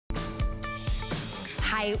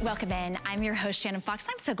Hi, welcome in. I'm your host, Shannon Fox.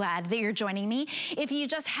 I'm so glad that you're joining me. If you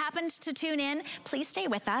just happened to tune in, please stay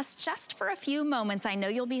with us just for a few moments. I know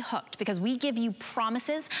you'll be hooked because we give you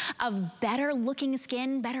promises of better looking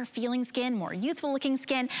skin, better feeling skin, more youthful looking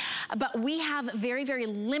skin. But we have very, very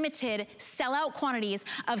limited sellout quantities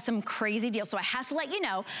of some crazy deals. So I have to let you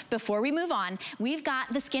know, before we move on, we've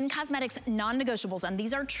got the Skinn Cosmetics non-negotiables, and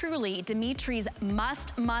these are truly Dimitri's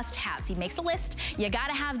must-haves. He makes a list. You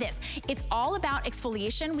gotta have this. It's all about exfoliation.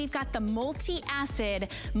 We've got the multi-acid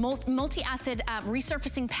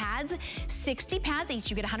resurfacing pads, 60 pads each.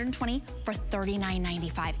 You get 120 for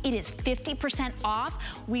 $39.95. It is 50% off.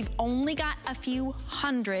 We've only got a few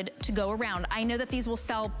hundred to go around. I know that these will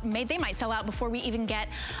sell, they might sell out before we even get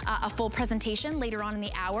a full presentation later on in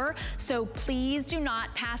the hour. So please do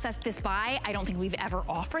not pass this by. I don't think we've ever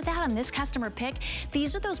offered that on this customer pick.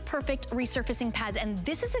 These are those perfect resurfacing pads, and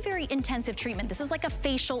this is a very intensive treatment. This is like a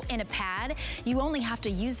facial in a pad. You only have to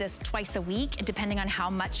use this twice a week, depending on how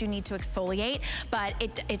much you need to exfoliate, but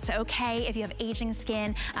it's okay if you have aging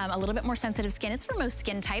skin, a little bit more sensitive skin. It's for most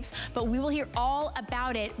skin types, but we will hear all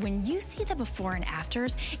about it. When you see the before and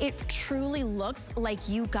afters, it truly looks like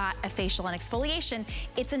you got a facial and exfoliation.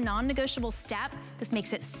 It's a non-negotiable step. This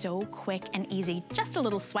makes it so quick and easy. Just a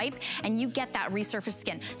little swipe, and you get that resurfaced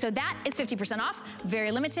skin. So that is 50% off,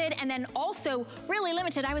 very limited, and then also really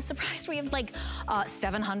limited. I was surprised we have like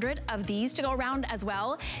 700 of these to go around as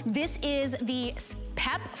well. This is the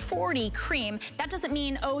Pep 40 cream. That doesn't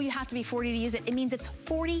mean, oh, you have to be 40 to use it. It means it's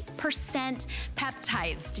 40%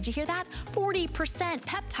 peptides. Did you hear that? 40%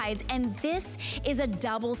 peptides, and this is a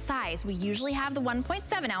double size. We usually have the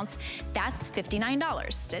 1.7 ounce. That's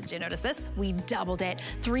 $59. Did you notice this? We doubled it.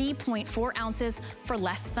 3.4 ounces for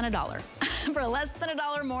less than $1. For less than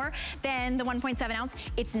 $1 more than the 1.7 ounce.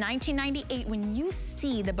 It's $19.98. When you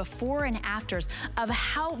see the before and afters of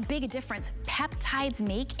how big a difference peptides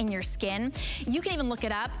make in your skin, you can even look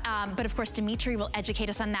it up, but of course Dimitri will educate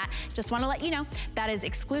us on that. Just want to let you know that is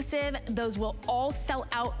exclusive. Those will all sell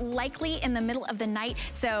out likely in the middle of the night,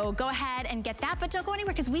 so go ahead and get that, but don't go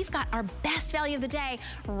anywhere because we've got our best value of the day,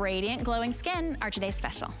 Radiant Glowing Skin, our today's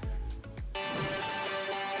special.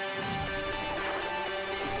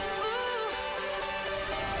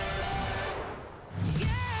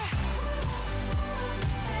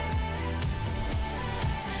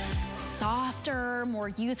 Softer, more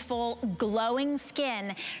youthful, glowing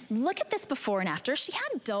skin. Look at this before and after. She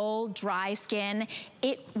had dull, dry skin.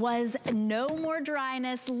 It was no more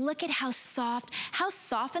dryness. Look at how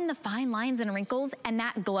softened the fine lines and wrinkles, and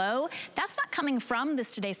that glow, that's not coming from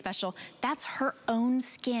this today's special. That's her own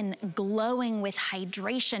skin glowing with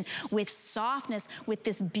hydration, with softness, with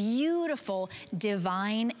this beautiful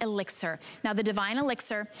Divine Elixir. Now the Divine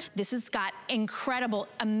Elixir, this has got incredible,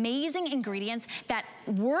 amazing ingredients that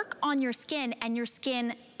work on your skin, and your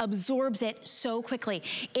skin absorbs it so quickly.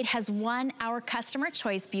 It has won our Customer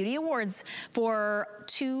Choice Beauty Awards for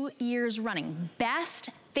 2 years running. Best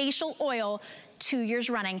facial oil 2 years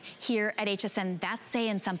running here at HSN. That's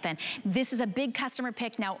saying something. This is a big customer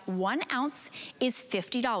pick. Now, 1 ounce is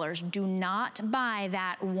 $50. Do not buy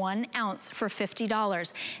that 1 ounce for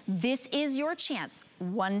 $50. This is your chance,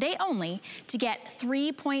 one day only, to get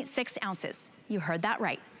 3.6 ounces. You heard that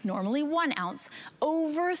right. Normally 1 ounce,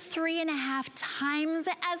 over 3.5 times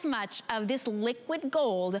as much of this liquid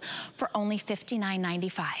gold for only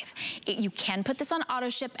 $59.95. You can put this on auto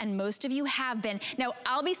ship, and most of you have been. Now,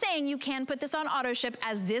 I'll be saying you can put this on auto ship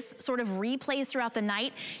as this sort of replays throughout the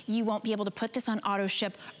night. You won't be able to put this on auto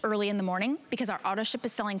ship early in the morning because our auto ship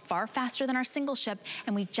is selling far faster than our single ship,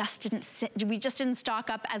 and we just didn't stock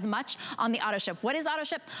up as much on the auto ship. What is auto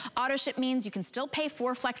ship? Auto ship means you can still pay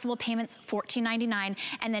 4 flexible payments, $14.99,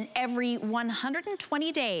 and then every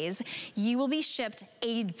 120 days, you will be shipped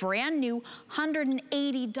a brand new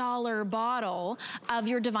 $180 bottle of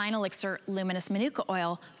your Divine Elixir Luminous Manuka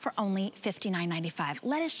Oil for only $59.95.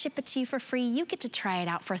 Let us ship it to you for free. You get to try it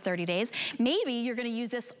out for 30 days. Maybe you're gonna use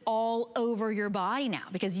this all over your body now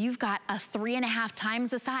because you've got a 3.5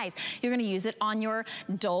 times the size. You're gonna use it on your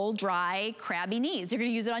dull, dry, crabby knees. You're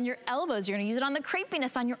gonna use it on your elbows. You're gonna use it on the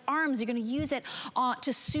crepiness on your arms. You're gonna use it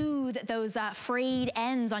to soothe those frayed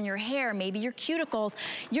ends on your hair, maybe your cuticles.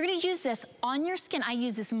 You're gonna use this on your skin. I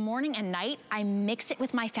use this morning and night. I mix it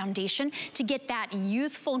with my foundation to get that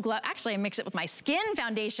youthful glow. Actually, I mix it with my Skinn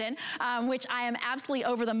foundation, which I am absolutely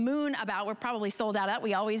over the moon about. We're probably sold out at,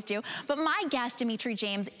 we always do. But my guest, Dimitri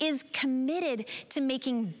James, is committed to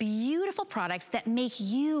making beautiful products that make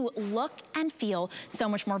you look and feel so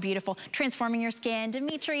much more beautiful, transforming your skin.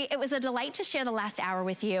 Dimitri, it was a delight to share the last hour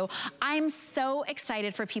with you. I'm so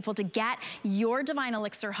excited for people to get your Divine Elixir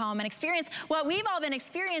elixir home and experience what we've all been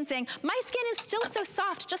experiencing. My skin is still so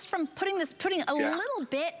soft just from putting a little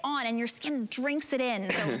bit on, and your skin drinks it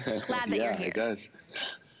in. So glad that you're here. It does.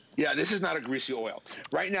 Yeah, this is not a greasy oil.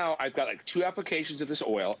 Right now, I've got like 2 applications of this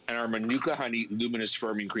oil and our Manuka Honey Luminous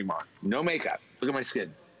Firming Cream on. No makeup. Look at my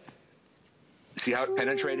skin. See how it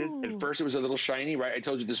penetrated? At first, it was a little shiny, right? I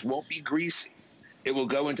told you this won't be greasy. It will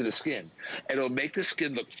go into the skin. And it'll make the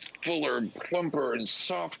skin look fuller and plumper and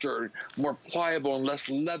softer, more pliable and less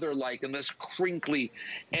leather-like and less crinkly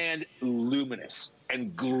and luminous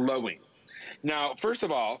and glowing. Now, first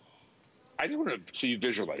of all, I just want to so you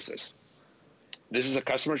visualize this. This is a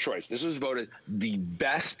customer choice. This was voted the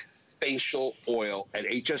best facial oil at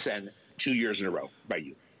HSN 2 years in a row by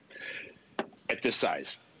you. At this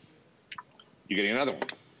size. You're getting another one.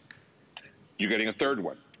 You're getting a third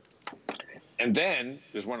one. And then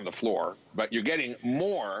there's one on the floor, but you're getting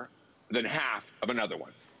more than half of another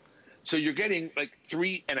one. So you're getting like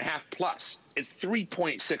 3.5 plus. It's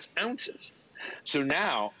 3.6 ounces. So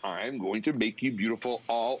now I'm going to make you beautiful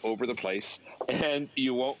all over the place, and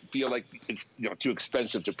you won't feel like it's too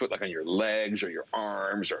expensive to put like on your legs or your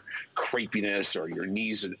arms or crepiness or your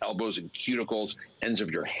knees and elbows and cuticles, ends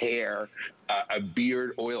of your hair, a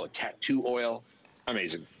beard oil, a tattoo oil.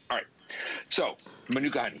 Amazing. All right. So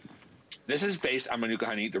Manuka honey. This is based on Manuka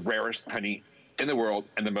honey, the rarest honey in the world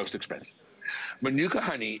and the most expensive. Manuka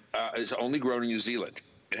honey is only grown in New Zealand.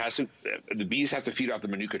 It has to, the bees have to feed off the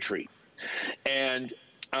Manuka tree. And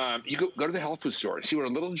you go to the health food store and see what a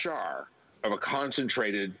little jar of a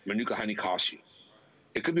concentrated Manuka honey costs you.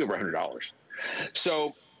 It could be over $100.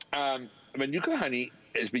 So Manuka honey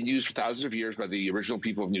has been used for thousands of years by the original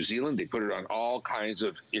people of New Zealand. They put it on all kinds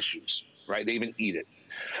of issues, right? They even eat it.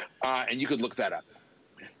 And you could look that up.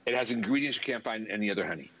 It has ingredients you can't find in any other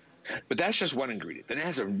honey. But that's just one ingredient. Then it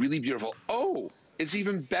has a really beautiful, it's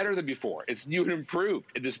even better than before. It's new and improved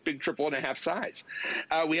in this big 1.5 size.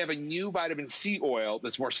 We have a new vitamin C oil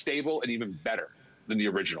that's more stable and even better than the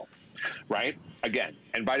original, right? Again,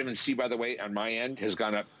 and vitamin C, by the way, on my end has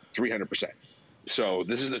gone up 300%. So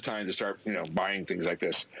this is the time to start, buying things like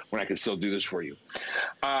this when I can still do this for you.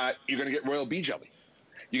 You're going to get royal bee jelly.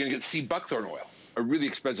 You're going to get sea buckthorn oil, a really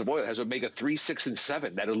expensive oil. It has omega-3, 6, and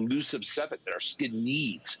 7, that elusive 7 that our skin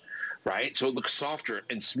needs. Right? So it looks softer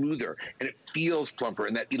and smoother, and it feels plumper,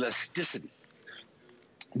 and that elasticity.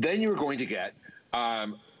 Then you're going to get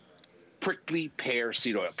prickly pear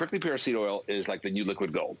seed oil. Prickly pear seed oil is like the new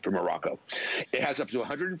liquid gold from Morocco. It has up to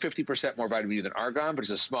 150% more vitamin E than argan, but it's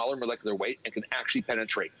a smaller molecular weight and can actually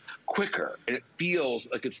penetrate quicker, and it feels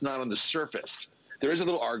like it's not on the surface. There is a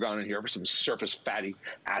little argan in here for some surface fatty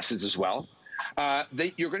acids as well.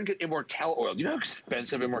 You're going to get Immortelle oil. Do you know how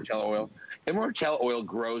expensive Immortelle oil? Immortelle oil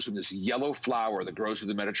grows from this yellow flower that grows in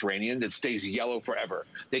the Mediterranean that stays yellow forever.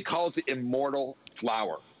 They call it the immortal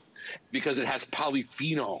flower because it has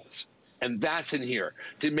polyphenols, and that's in here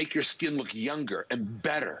to make your skin look younger and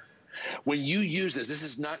better. When you use this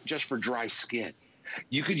is not just for dry skin.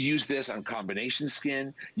 You could use this on combination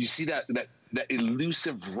skin. You see that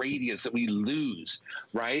elusive radiance that we lose,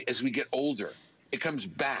 right, as we get older. It comes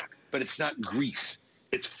back, but it's not grease.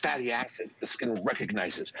 It's fatty acids the skin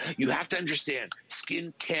recognizes. You have to understand,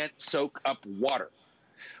 skin can't soak up water.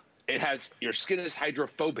 Your skin is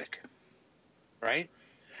hydrophobic, right?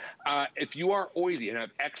 If you are oily and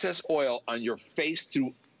have excess oil on your face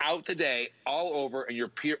throughout the day, all over, and your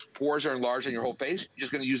pores are enlarged on your whole face, you're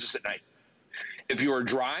just going to use this at night. If you are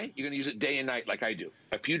dry, you're going to use it day and night like I do.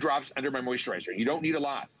 A few drops under my moisturizer. You don't need a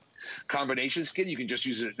lot. Combination skin, you can just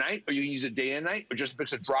use it at night, or you can use it day and night, or just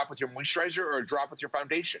mix a drop with your moisturizer or a drop with your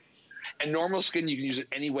foundation. And normal skin, you can use it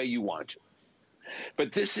any way you want.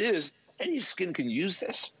 But any skin can use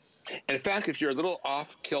this. And in fact, if you're a little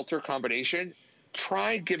off-kilter combination,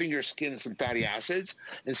 try giving your skin some fatty acids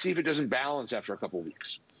and see if it doesn't balance after a couple of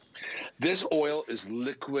weeks. This oil is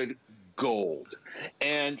liquid gold.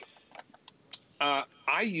 And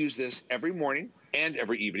I use this every morning and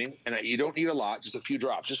every evening, and you don't need a lot, just a few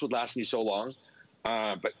drops. This would last me so long,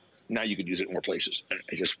 but now you could use it in more places. And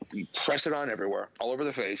you press it on everywhere, all over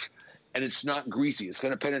the face, and it's not greasy. It's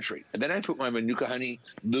going to penetrate. And then I put my Manuka Honey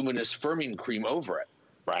Luminous Firming Cream over it,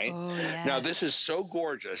 right? Oh, yes. Now, this is so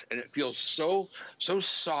gorgeous, and it feels so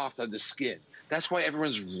soft on the skin. That's why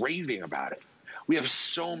everyone's raving about it. We have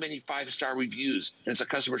so many 5-star reviews, and it's a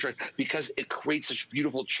customer choice because it creates such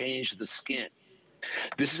beautiful change to the skin.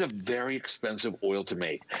 This is a very expensive oil to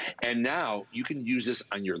make. And now you can use this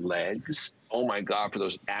on your legs. Oh, my God, for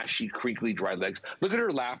those ashy, crinkly, dry legs. Look at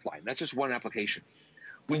her laugh line. That's just one application.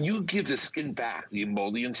 When you give the skin back the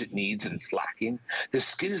emollients it needs and it's lacking, the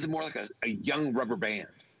skin is more like a young rubber band.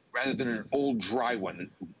 rather than an old dry one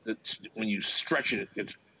that's when you stretch it,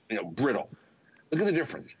 it's brittle. Look at the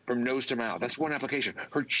difference from nose to mouth. That's one application.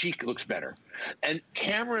 Her cheek looks better. And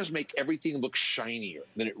cameras make everything look shinier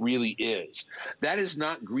than it really is. That is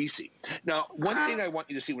not greasy. Now, one thing I want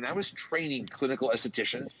you to see, when I was training clinical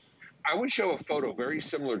estheticians, I would show a photo very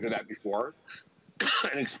similar to that before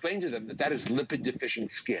and explain to them that that is lipid deficient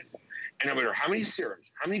skin. And no matter how many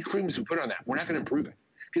serums, how many creams we put on that, we're not going to improve it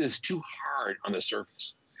because it's too hard on the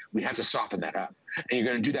surface. We have to soften that up. And you're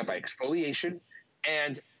going to do that by exfoliation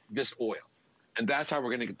and this oil. And that's how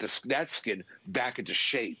we're going to get that skin back into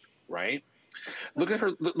shape, right? Look at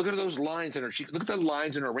her. Look at those lines in her cheek. Look at the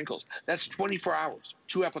lines in her wrinkles. That's 24 hours,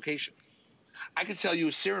 2 applications. I could sell you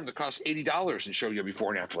a serum that costs $80 and show you a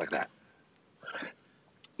before and after like that.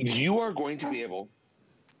 You are going to be able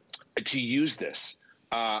to use this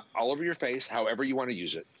all over your face, however you want to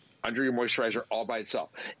use it, under your moisturizer, all by itself.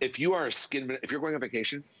 If you are if you're going on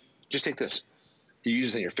vacation, just take this. You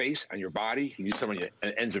use it on your face, on your body. You use some on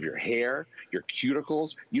the ends of your hair, your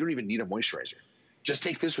cuticles. You don't even need a moisturizer. Just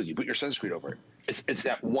take this with you. Put your sunscreen over it. It's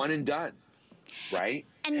that one and done, right?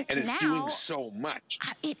 And it's now doing so much.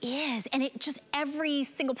 It is. And it just, every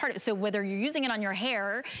single part of it. So whether you're using it on your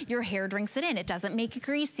hair drinks it in. It doesn't make it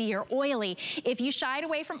greasy or oily. If you shied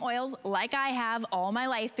away from oils, like I have all my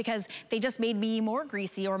life because they just made me more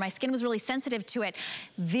greasy or my skin was really sensitive to it,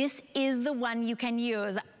 this is the one you can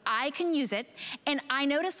use. I can use it, and I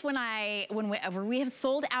noticed whenever we have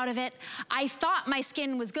sold out of it, I thought my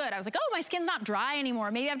skin was good. I was like, oh, my skin's not dry anymore.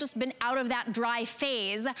 Maybe I've just been out of that dry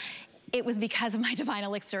phase. It was because of my Divine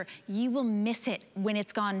Elixir. You will miss it when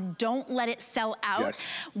it's gone. Don't let it sell out. Yes.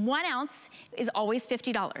 1 ounce is always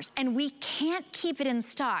 $50, and we can't keep it in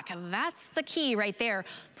stock. That's the key right there.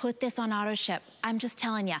 Put this on auto ship. I'm just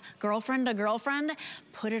telling you, girlfriend to girlfriend,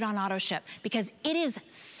 put it on auto ship because it is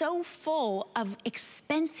so full of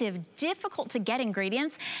expensive, difficult to get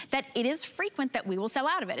ingredients that it is frequent that we will sell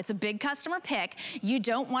out of it. It's a big customer pick. You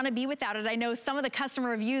don't want to be without it. I know some of the customer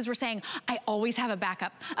reviews were saying, I always have a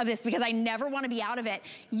backup of this because I never want to be out of it.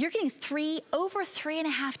 You're getting over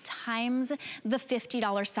 3.5 times the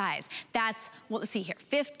 $50 size. That's, well, let's see here,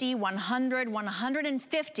 50, 100,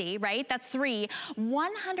 150, right? That's 3.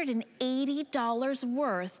 $180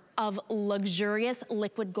 worth of luxurious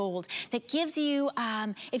liquid gold that gives you,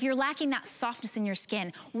 if you're lacking that softness in your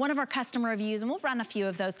skin, one of our customer reviews, and we'll run a few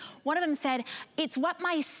of those, one of them said, it's what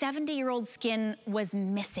my 70-year-old skin was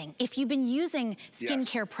missing. If you've been using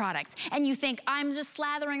skincare products and you think, I'm just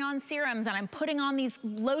slathering on serums and I'm putting on these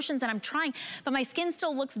lotions and I'm trying, but my skin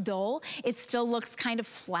still looks dull, it still looks kind of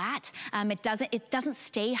flat, it doesn't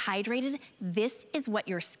stay hydrated, this is what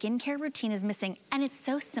your skincare routine is missing. And it's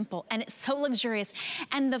so simple and it's so luxurious.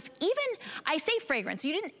 And even, I say fragrance,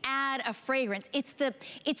 you didn't add a fragrance. It's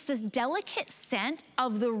this delicate scent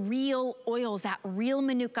of the real oils, that real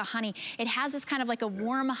Manuka honey. It has this kind of like a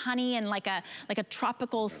warm honey and like a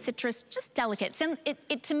tropical citrus, just delicate. So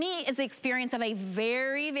it to me is the experience of a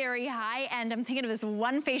very, very high end. I'm thinking of this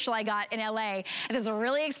one facial I got in LA at this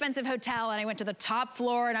really expensive hotel, and I went to the top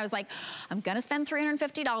floor and I was like, I'm gonna spend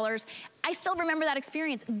 $350. I still remember that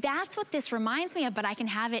experience. That's what this reminds me of, but I can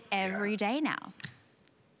have it every day now.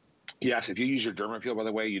 Yes, if you use your Dermapeel, by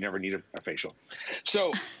the way, you never need a facial.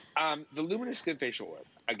 So the Luminous Skin Facial Oil,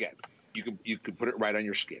 again, you could put it right on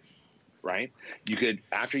your skin, right? You could,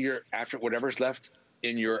 after whatever's left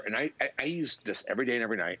in your, and I use this every day and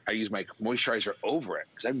every night. I use my moisturizer over it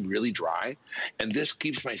because I'm really dry. And this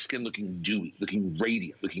keeps my skin looking dewy, looking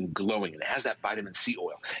radiant, looking glowing. And it has that vitamin C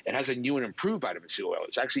oil. It has a new and improved vitamin C oil.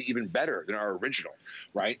 It's actually even better than our original,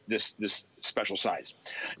 right? This special size.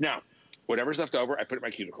 Now, whatever's left over, I put it in my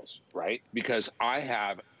cuticles, right? Because I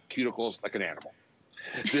have cuticles like an animal.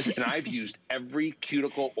 And I've used every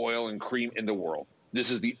cuticle oil and cream in the world. This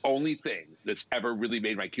is the only thing that's ever really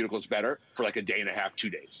made my cuticles better for like a day and a half, 2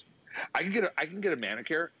 days. I can get a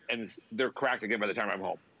manicure and they're cracked again by the time I'm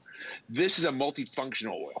home. This is a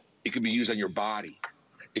multifunctional oil. It can be used on your body.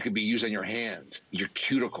 It could be used on your hands, your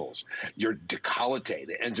cuticles, your décolleté,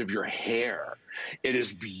 the ends of your hair. It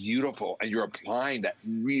is beautiful, and you're applying that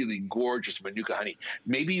really gorgeous Manuka honey.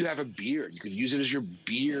 Maybe you have a beard. You could use it as your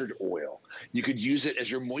beard oil. You could use it as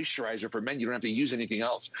your moisturizer for men. You don't have to use anything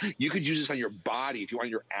else. You could use this on your body if you want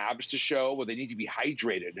your abs to show. Well, they need to be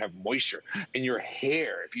hydrated and have moisture. In your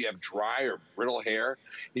hair, if you have dry or brittle hair,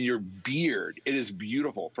 in your beard, it is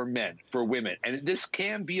beautiful for men, for women. And this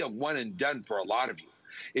can be a one and done for a lot of you.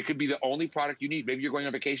 It could be the only product you need. Maybe you're going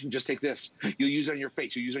on vacation, just take this. You'll use it on your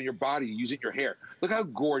face, you'll use it on your body, you use it in your hair. Look how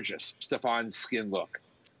gorgeous Stefan's skin look.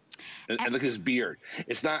 And look at his beard.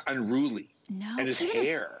 It's not unruly. No, and his even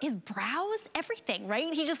hair. His brows, everything,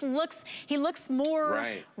 right? He looks more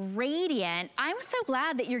radiant. I'm so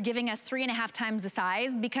glad that you're giving us 3.5 times the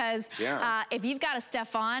size, because if you've got a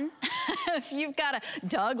Stefan, if you've got a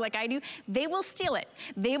Doug like I do, they will steal it.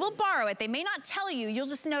 They will borrow it. They may not tell you. You'll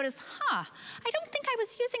just notice, I don't think I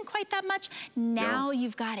was using quite that much. Now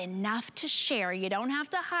you've got enough to share. You don't have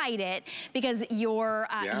to hide it, because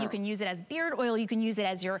you can use it as beard oil. You can use it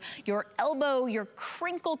as your elbow, your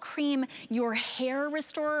crinkle cream, your hair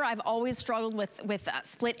restorer. I've always struggled with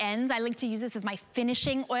split ends. I like to use this as my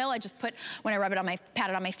finishing oil. I just put, when I rub it on pat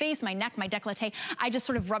it on my face, my neck, my décolleté, I just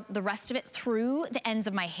sort of rub the rest of it through the ends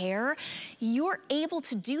of my hair. You're able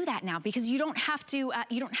to do that now, because you don't have to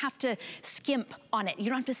skimp on it. You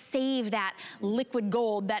don't have to save that liquid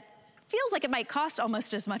gold that feels like it might cost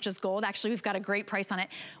almost as much as gold. Actually, we've got a great price on it.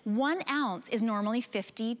 1 ounce is normally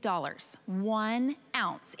 $50. 1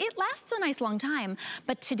 ounce. It lasts a nice long time,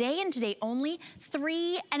 but today only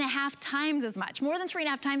 3.5 times as much, more than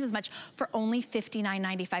 3.5 times as much, for only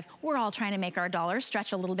 $59.95. We're all trying to make our dollars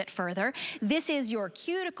stretch a little bit further. This is your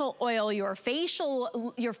cuticle oil, your facial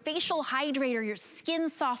hydrator, your skin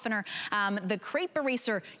softener, the crepe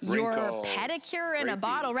eraser, your pedicure in a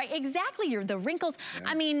bottle, right? Exactly, the wrinkles.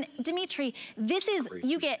 I mean, Dimitri, this is,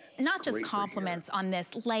 you get not just compliments on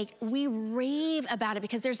this, like we rave about it,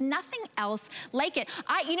 because there's nothing else like it.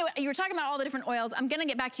 You know, you were talking about all the different oils. I'm gonna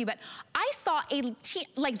get back to you, but I saw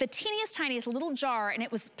like the teeniest, tiniest little jar, and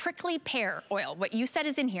it was prickly pear oil. What you said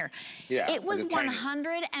is in here. Yeah, it was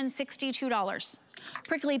 $162.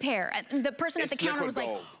 Prickly pear. And the person at the counter was like,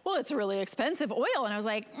 well, it's a really expensive oil. And I was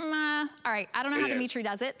like, all right, I don't know how Dimitri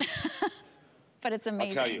does it, but it's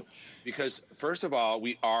amazing. I'll tell you, because first of all,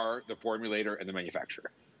 we are the formulator and the manufacturer.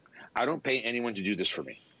 I don't pay anyone to do this for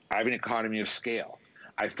me. I have an economy of scale.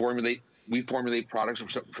 We formulate products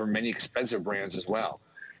for many expensive brands as well.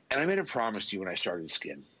 And I made a promise to you when I started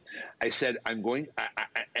Skinn. I said, and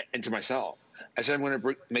to myself, I said, I'm going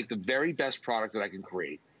to make the very best product that I can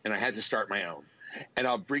create. And I had to start my own. And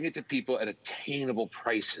I'll bring it to people at attainable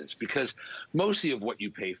prices, because mostly of what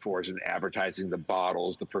you pay for is in advertising, the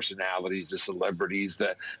bottles, the personalities, the celebrities,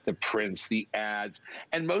 the prints, the ads.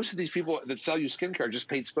 And most of these people that sell you skincare are just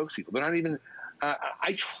paid spokespeople. They're not even,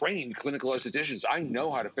 I trained clinical estheticians. I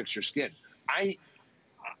know how to fix your skin. I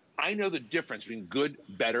know the difference between good,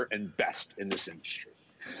 better, and best in this industry.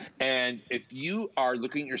 And if you are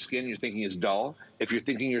looking at your skin and you're thinking it's dull, if you're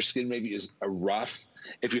thinking your skin maybe is rough,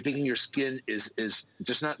 if you're thinking your skin is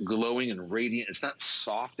just not glowing and radiant, it's not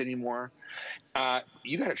soft anymore,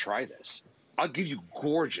 you got to try this. I'll give you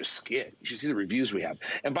gorgeous skin. You should see the reviews we have.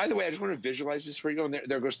 And by the way, I just want to visualize this for you. And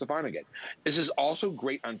there goes Stefan again. This is also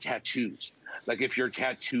great on tattoos. Like if your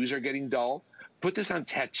tattoos are getting dull, put this on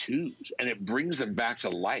tattoos and it brings them back to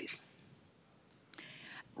life.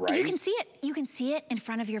 Right? You can see it. You can see it in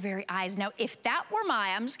front of your very eyes. Now, if that were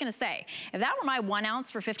I'm just going to say, if that were my 1 ounce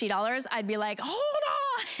for $50, I'd be like, hold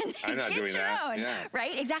on, I'm not doing that. Yeah.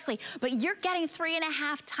 Right? Exactly. But you're getting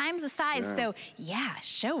 3.5 times the size. Yeah. So yeah,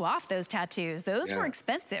 show off those tattoos. Those were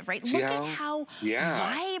expensive, right? Look at how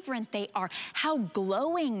vibrant they are, how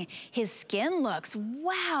glowing his skin looks.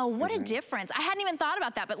 Wow, what a difference. I hadn't even thought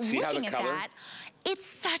about that, but looking at that,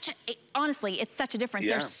 it's honestly, it's such a difference.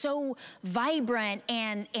 They're so vibrant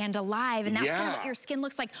and alive, and that's kind of what your skin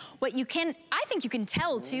looks like. What you can, I think you can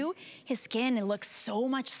tell too, his skin, it looks so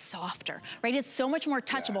much softer, right? It's so much more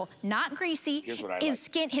touchable, not greasy. His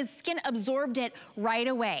skin absorbed it right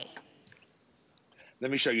away.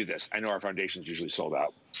 Let me show you this. I know our foundation's usually sold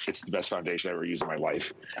out. It's the best foundation I've ever used in my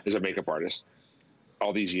life as a makeup artist.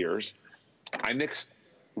 All these years, I mix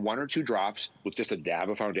 1 or 2 drops with just a dab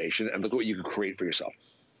of foundation, and look at what you can create for yourself.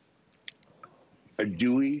 A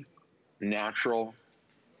dewy, natural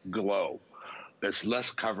glow. That's less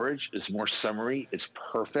coverage, it's more summery, it's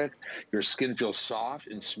perfect. Your skin feels soft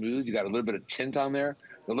and smooth. You got a little bit of tint on there.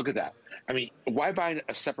 But look at that. I mean, why buy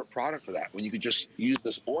a separate product for that when you could just use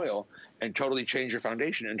this oil and totally change your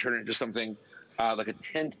foundation and turn it into something like a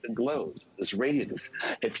tint that glows, this radiance.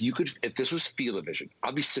 If this was Feel-O-Vision,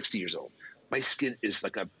 I'll be 60 years old. My skin is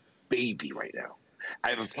like a baby right now.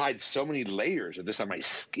 I've applied so many layers of this on my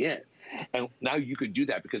skin. And now you could do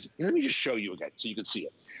that, because let me just show you again so you can see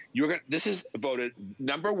it. This is voted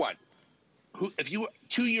 #1. If you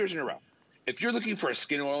 2 years in a row, if you're looking for a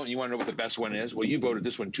skin oil and you want to know what the best one is, well, you voted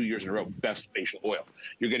this one 2 years in a row, best facial oil.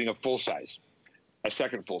 You're getting a full size, a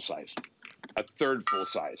second full size, a third full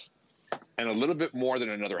size, and a little bit more than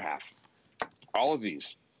another half. All of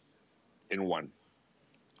these in one.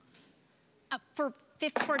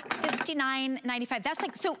 for $59.95. That's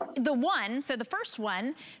like, so the first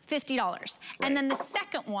one, $50. Right. And then the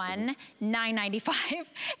second one, $9.95.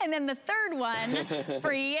 And then the third one,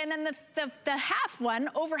 free. And then the half one,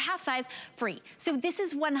 over half size, free. So this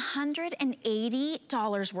is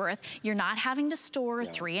 $180 worth. You're not having to store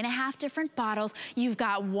 3.5 different bottles. You've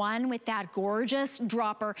got one with that gorgeous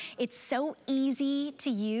dropper. It's so easy to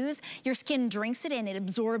use. Your skin drinks it in, it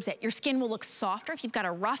absorbs it. Your skin will look softer. If you've got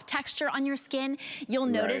a rough texture on your skin, you'll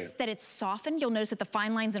notice that it's softened. You'll notice that the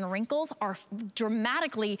fine lines and wrinkles are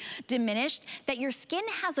dramatically diminished, that your skin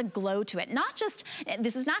has a glow to it. Not just,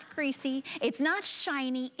 this is not greasy, it's not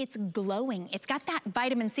shiny, it's glowing. It's got that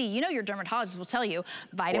vitamin C. You know your dermatologist will tell you,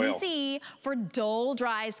 vitamin C for dull,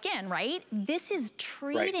 dry skin, right? This is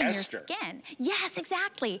treating your skin. Yes,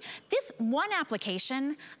 exactly. This one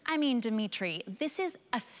application, I mean, Dimitri, this is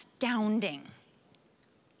astounding.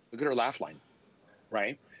 Look at her laugh line,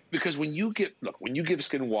 right? Because when you give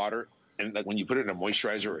skin water, and like when you put it in a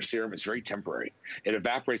moisturizer or a serum, it's very temporary. It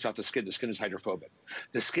evaporates off the skin. The skin is hydrophobic.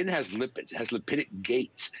 The skin has lipids, it has lipidic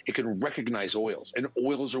gates. It can recognize oils, and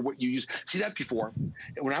oils are what you use. See that before?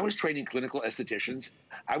 When I was training clinical estheticians,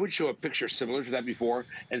 I would show a picture similar to that before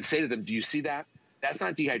and say to them, do you see that? That's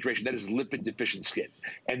not dehydration, that is lipid deficient skin.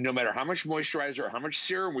 And no matter how much moisturizer or how much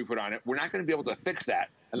serum we put on it, we're not gonna be able to fix that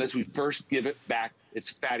unless we first give it back its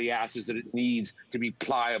fatty acids that it needs to be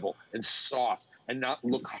pliable and soft and not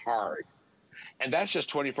look hard. And that's just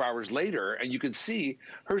 24 hours later, and you can see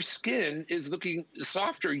her skin is looking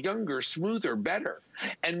softer, younger, smoother, better.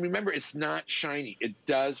 And remember, it's not shiny. It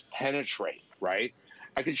does penetrate, right?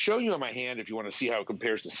 I can show you on my hand if you want to see how it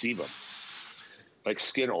compares to sebum, like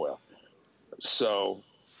skin oil. So,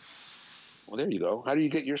 well, there you go. How do you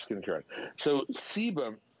get your skincare on? So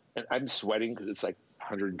sebum, and I'm sweating because it's like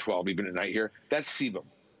 112 even at night here. That's sebum.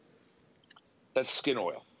 That's skin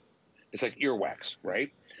oil. It's like earwax,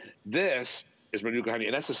 right? This is Manuka honey,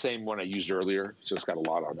 and that's the same one I used earlier, so it's got a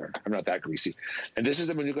lot on there. I'm not that greasy. And this is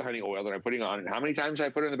the Manuka honey oil that I'm putting on, and how many times I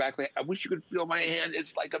put it in the back of my hand? I wish you could feel my hand.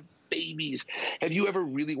 It's like a baby's. Have you ever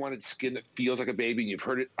really wanted skin that feels like a baby, and you've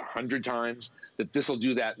heard it 100 times, that this will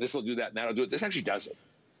do that, this will do that, and that'll do it? This actually does it,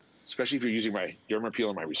 especially if you're using my Derma Peel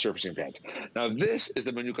and my resurfacing pads. Now, this is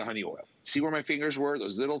the Manuka honey oil. See where my fingers were?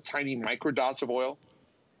 Those little tiny micro dots of oil?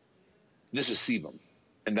 This is sebum,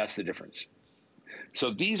 and that's the difference.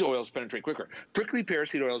 So these oils penetrate quicker. Prickly pear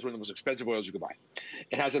seed oil is one of the most expensive oils you can buy.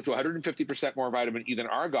 It has up to 150% more vitamin E than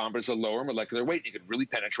argan, but it's a lower molecular weight. It can really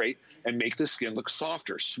penetrate and make the skin look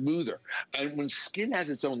softer, smoother. And when skin has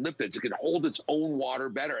its own lipids, it can hold its own water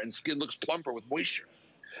better, and skin looks plumper with moisture.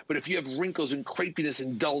 But if you have wrinkles and crepiness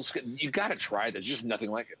and dull skin, you got to try that. There's just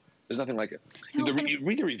nothing like it. There's nothing like it. No,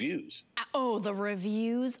 read the reviews. Oh, the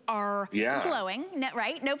reviews are glowing,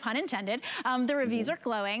 right? No pun intended. The reviews are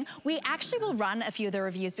glowing. We actually will run a few of the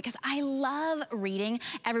reviews because I love reading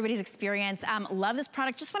everybody's experience. Love this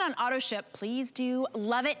product. Just went on auto ship. Please do.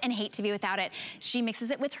 Love it and hate to be without it. She mixes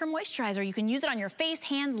it with her moisturizer. You can use it on your face,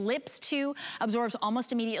 hands, lips too. Absorbs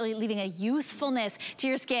almost immediately, leaving a youthfulness to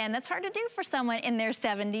your skin. That's hard to do for someone in their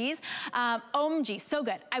 70s. OMG, so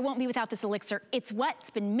good. I won't be without this elixir. It's what's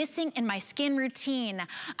been missing in my skin routine.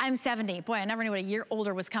 I'm 70. Boy, I never knew what a year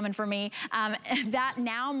older was coming for me. That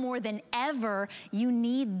now more than ever, you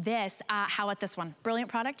need this. How about this one?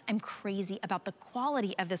 Brilliant product. I'm crazy about the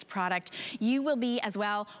quality of this product. You will be as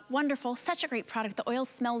well. Wonderful. Such a great product. The oil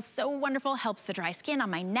smells so wonderful. Helps the dry skin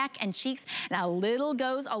on my neck and cheeks. And a little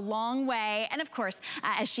goes a long way. And of course,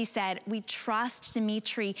 as she said, we trust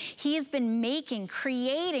Dimitri. He has been making,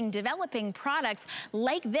 creating, developing products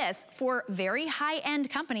like this for very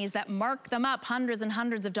high-end companies that mark them up hundreds and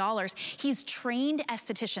hundreds of dollars. He's trained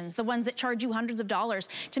estheticians, the ones that charge you hundreds of dollars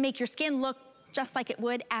to make your skin look just like it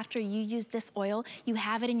would after you use this oil. You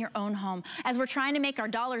have it in your own home. As we're trying to make our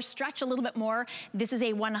dollars stretch a little bit more, this is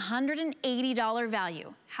a $180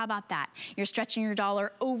 value. How about that? You're stretching your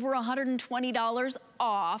dollar over $120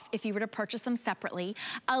 off if you were to purchase them separately.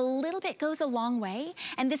 A little bit goes a long way.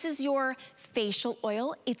 And this is your facial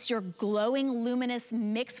oil. It's your glowing, luminous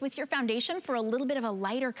mix with your foundation for a little bit of a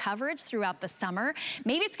lighter coverage throughout the summer.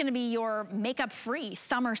 Maybe it's gonna be your makeup-free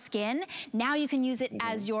summer skin. Now you can use it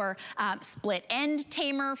as your split end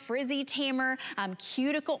tamer, frizzy tamer,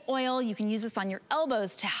 cuticle oil. You can use this on your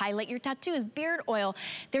elbows to highlight your tattoos, beard oil.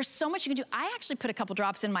 There's so much you can do. I actually put a couple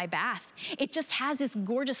drops in my bath. It just has this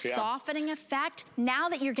gorgeous softening effect. now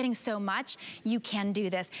that you're getting so much, you can do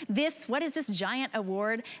this. What is this giant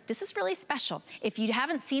award? This is really special. If you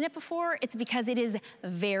haven't seen it before, it's because it is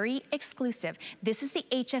very exclusive. This is the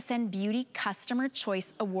HSN Beauty Customer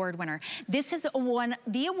Choice Award winner. This has won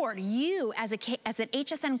the award. You, as an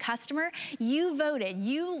HSN customer, you voted.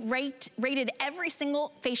 You rated every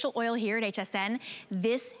single facial oil here at HSN.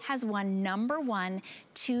 This has won #1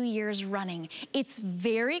 2 years running. It's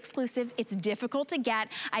very exclusive. It's difficult to get.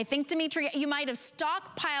 I think, Dimitri, you might have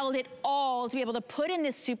stockpiled it all to be able to put in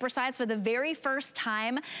this supersize for the very first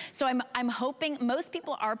time. So I'm hoping most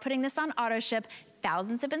people are putting this on auto ship.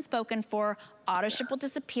 Thousands have been spoken for. Auto ship will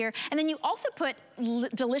disappear. And then you also put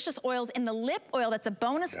delicious oils in the lip oil. That's a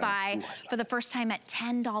bonus buy for the first time at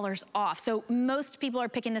 $10 off. So most people are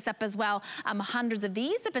picking this up as well. Hundreds of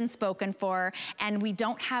these have been spoken for, and we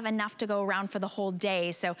don't have enough to go around for the whole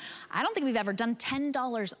day. So I don't think we've ever done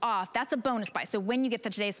 $10 off. That's a bonus buy. So when you get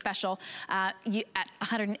the today's special, at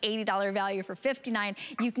 $180 value for $59,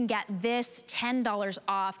 you can get this $10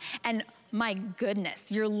 off. And my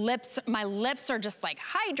goodness, my lips are just like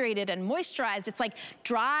hydrated and moisturized. It's like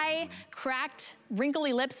dry, cracked,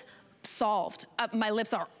 wrinkly lips solved. My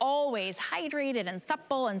lips are always hydrated and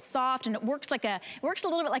supple and soft, and it works a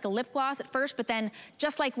little bit like a lip gloss at first, but then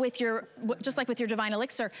just like with your Divine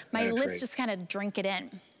Elixir, my lips just kind of drink it in.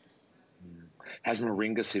 Has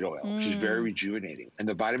moringa seed oil, which is very rejuvenating. And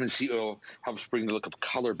the vitamin C oil helps bring the look of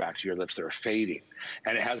color back to your lips that are fading.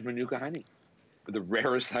 And it has Manuka honey, the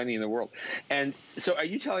rarest honey in the world. And so are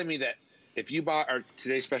you telling me that if you bought our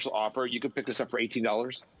today's special offer, you could pick this up for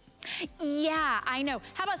 $18? Yeah, I know.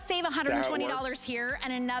 How about save $120 here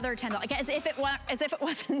and another $10? As if it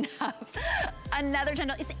wasn't enough. Another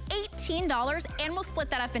 $10. It's $18, and we'll split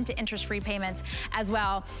that up into interest-free payments as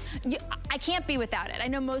well. I can't be without it. I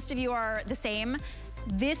know most of you are the same.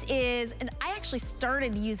 This is, and I actually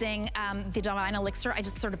started using the Divine Elixir. I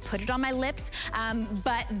just sort of put it on my lips,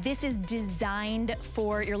 but this is designed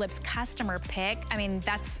for your lips. Customer pick. I mean,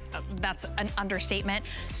 that's an understatement.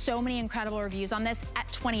 So many incredible reviews on this at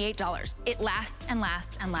 $28. It lasts and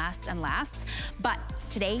lasts and lasts and lasts, but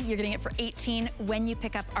today you're getting it for $18 when you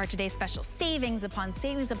pick up our today's special. Savings upon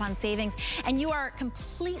savings upon savings, and you are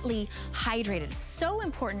completely hydrated. So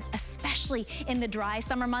important, especially in the dry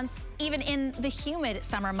summer months, even in the humid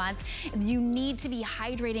summer months. You need to be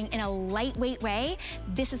hydrating in a lightweight way.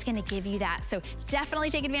 This is gonna give you that. So definitely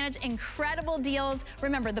take advantage. Incredible deals.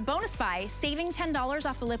 Remember, the bonus buy, saving $10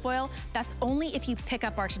 off the lip oil, that's only if you pick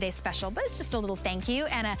up our today's special, but it's just a little thank you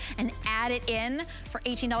and add it in for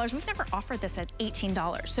 $18. We've never offered this at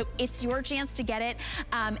 $18. So it's your chance to get it.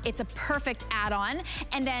 It's a perfect add-on.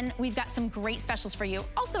 And then we've got some great specials for you.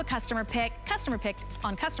 Also a customer pick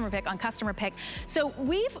on customer pick on customer pick. So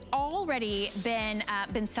we've already been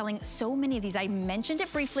selling so many of these. I mentioned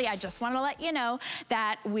it briefly. I just wanted to let you know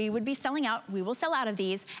that we would be selling out. We will sell out of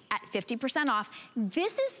these at 50% off.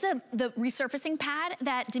 This is the resurfacing pad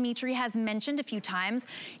that Dimitri has mentioned a few times.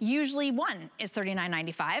 Usually one is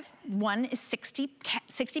 $39.95. One is 60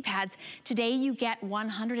 pads. Today you get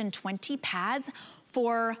 120 pads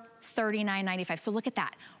for $39.95. So look at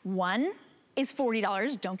that. One is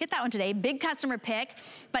 $40. Don't get that one today. Big customer pick.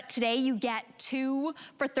 But today you get two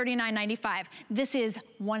for $39.95. This is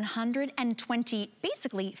 120,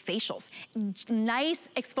 basically, facials. Nice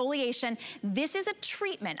exfoliation. This is a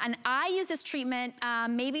treatment. And I use this treatment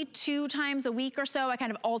maybe 2 times a week or so. I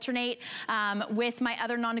kind of alternate with my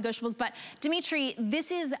other non-negotiables. But Dimitri,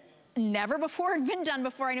 this is never before been done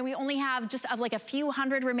before. I know we only have just like a few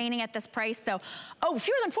hundred remaining at this price. So, oh,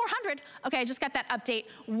 fewer than 400. Okay, I just got that update.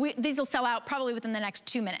 These will sell out probably within the next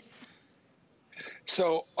 2 minutes.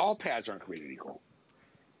 So all pads aren't created equal.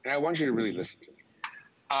 And I want you to really listen to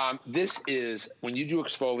me. This is, when you do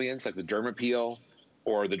exfoliants like the Dermapeel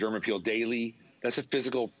or the Dermapeel Daily, that's a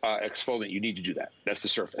physical exfoliant. You need to do that. That's the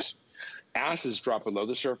surface. Acids drop below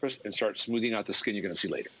the surface and start smoothing out the skin you're going to see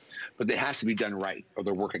later. But it has to be done right or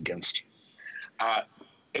they'll work against you.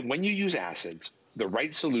 And when you use acids, the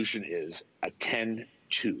right solution is a 10-2.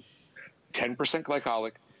 10%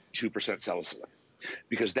 glycolic, 2% salicylic.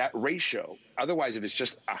 Because that ratio, otherwise if it's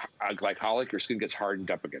just a glycolic, your skin gets hardened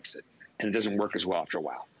up against it. And it doesn't work as well after a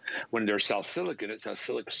while. When there's salicylic in it,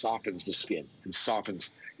 salicylic softens the skin and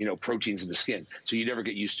softens, proteins in the skin. So you never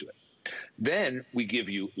get used to it. Then we give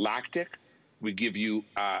you lactic, we give you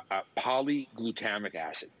polyglutamic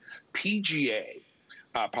acid. PGA,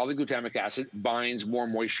 polyglutamic acid, binds more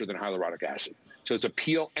moisture than hyaluronic acid. So it's a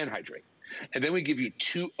peel and hydrate. And then we give you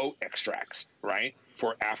 2 oat extracts, right,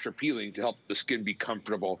 for after peeling to help the skin be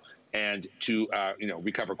comfortable and to,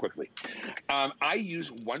 recover quickly. I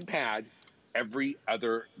use 1 pad every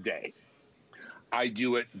other day. I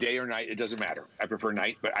do it day or night. It doesn't matter. I prefer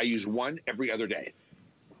night, but I use one every other day.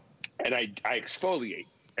 And I exfoliate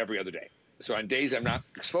every other day. So on days I'm not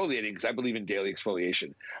exfoliating, because I believe in daily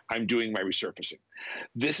exfoliation, I'm doing my resurfacing.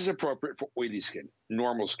 This is appropriate for oily skin,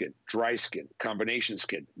 normal skin, dry skin, combination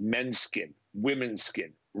skin, men's skin, women's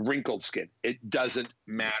skin, wrinkled skin. It doesn't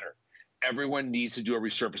matter. Everyone needs to do a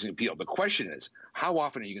resurfacing peel. The question is, how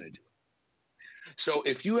often are you going to do it? So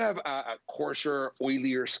if you have a coarser,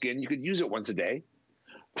 oilier skin, you could use it once a day.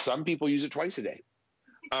 Some people use it twice a day.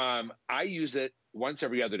 I use it once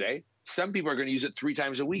every other day. Some people are going to use it 3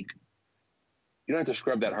 times a week. You don't have to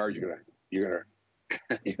scrub that hard. You're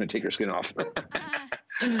gonna take your skin off. I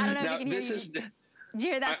don't know if you can hear you. Did you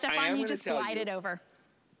hear that, Stefan? You just glided over.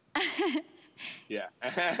 Yeah.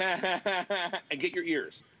 And get your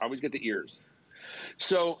ears. Always get the ears.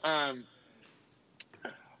 So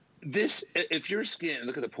if your skin,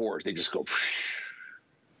 look at the pores, they just go.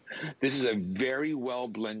 This is a very well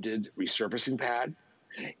blended resurfacing pad.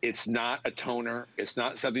 It's not a toner. It's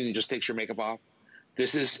not something that just takes your makeup off.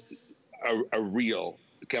 This is a real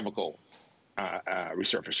chemical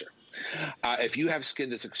resurfacer. If you have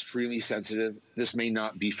skin that's extremely sensitive, this may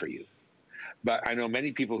not be for you. But I know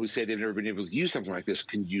many people who say they've never been able to use something like this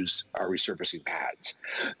can use our resurfacing pads.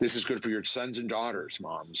 This is good for your sons and daughters,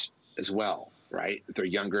 moms, as well, right? If they're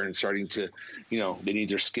younger and starting to, they need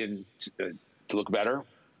their skin to look better.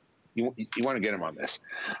 You want to get them on this.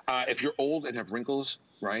 If you're old and have wrinkles,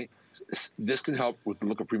 right? This can help with the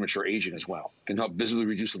look of premature aging as well. Can help visibly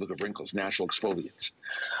reduce the look of wrinkles, natural exfoliants.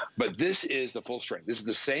 But this is the full strength. This is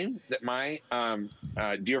the same that my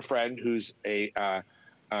dear friend, who's a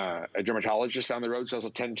dermatologist down the road, sells a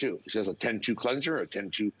 10-2. He says a 10-2 cleanser, a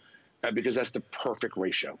 10-2, because that's the perfect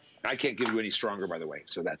ratio. I can't give you any stronger, by the way.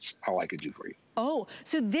 So that's all I could do for you. Oh,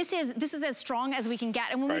 so this is as strong as we can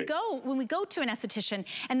get. And when we go to an esthetician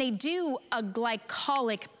and they do a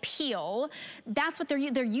glycolic peel, that's what they're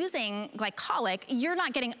using, glycolic. You're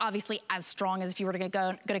not getting obviously as strong as if you were to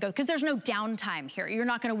go, because there's no downtime here. You're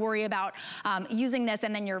not going to worry about using this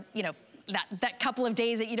and then you're, that couple of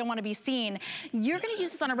days that you don't want to be seen. You're going to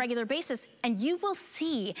use this on a regular basis and you will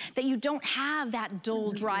see that you don't have that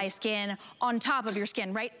dull, dry skin on top of your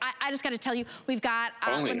skin, right? I just got to tell you, we've got,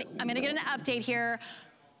 I'm going to get an update here.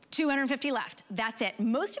 250 left, that's it.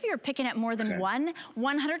 Most of you are picking up more than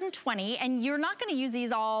 120, and you're not gonna use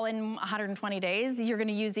these all in 120 days. You're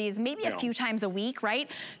gonna use these maybe a few times a week,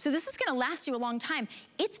 right? So this is gonna last you a long time.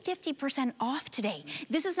 It's 50% off today.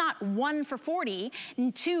 This is not 1 for 40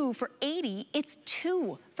 and 2 for 80, it's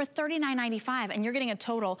 2 for $39.95, and you're getting a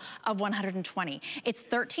total of 120. It's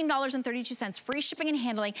 $13.32, free shipping and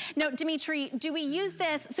handling. Now, Dimitri, do we use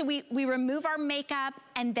this, so we remove our makeup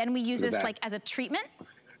and then we use this as a treatment?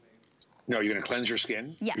 No, you're going to cleanse your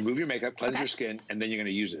skin, remove your makeup, cleanse your skin, and then you're going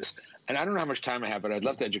to use this. And I don't know how much time I have, but I'd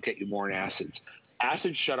love to educate you more on acids.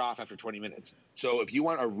 Acids shut off after 20 minutes. So if you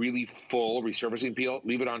want a really full resurfacing peel,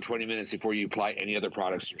 leave it on 20 minutes before you apply any other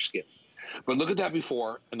products to your skin. But look at that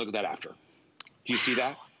before and look at that after. Do you see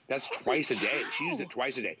that? That's twice a day. She used it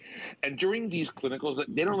twice a day. And during these clinicals,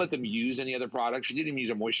 they don't let them use any other products. She didn't even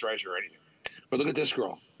use a moisturizer or anything. But look at this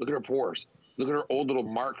girl. Look at her pores. Look at her old little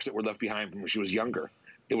marks that were left behind from when she was younger.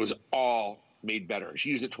 It was all made better. She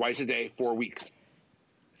used it twice a day, 4 weeks.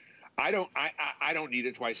 I don't need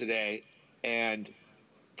it twice a day. And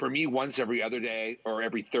for me, once every other day or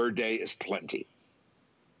every third day is plenty.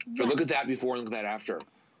 So look at that before and look at that after,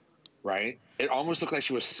 right? It almost looked like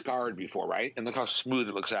she was scarred before, right? And look how smooth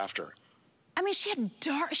it looks after. I mean, she had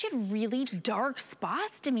really dark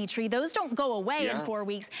spots, Dimitri. Those don't go away in 4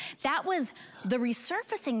 weeks. That was the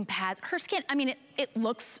resurfacing pads. Her skin, I mean, it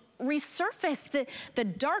looks resurfaced. The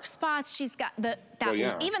dark spots she's got,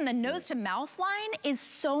 even the nose to mouth line is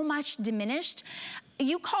so much diminished.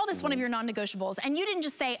 You call this one of your non-negotiables, and you didn't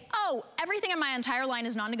just say, oh, everything in my entire line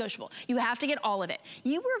is non-negotiable. You have to get all of it.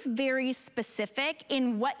 You were very specific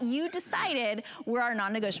in what you decided were our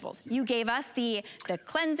non-negotiables. You gave us the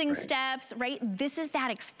cleansing steps, right? This is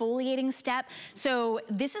that exfoliating step. So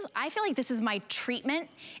this is, I feel like this is my treatment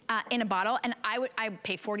in a bottle, and I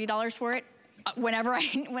pay $40 for it. Whenever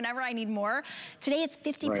I need more. Today it's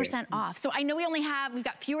 50% off. So I know we've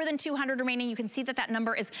got fewer than 200 remaining. You can see that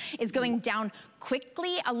number is going down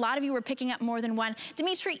quickly. A lot of you were picking up more than one.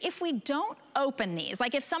 Dimitri, if we don't open these,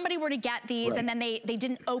 like if somebody were to get these and then they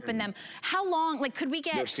didn't open them, how long, could we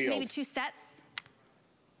get maybe 2 sets?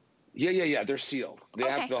 Yeah, they're sealed.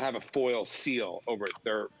 They'll have a foil seal over it.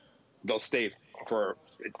 They'll stay for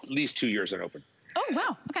at least 2 years unopened. Oh,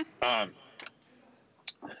 wow, okay.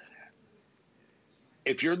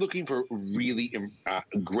 If you're looking for really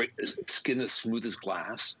great skin that's smooth as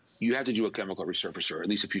glass, you have to do a chemical resurfacer at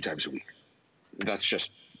least a few times a week. That's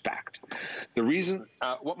just fact. The reason,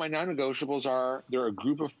 what my non-negotiables are, they're a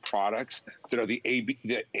group of products that are the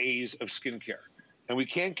A's of skincare. And we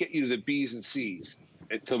can't get you to the B's and C's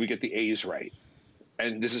until we get the A's right.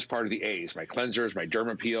 And this is part of the A's, my cleansers, my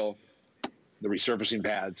Dermapeel, the resurfacing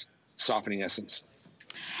pads, softening essence.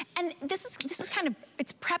 And this is kind of,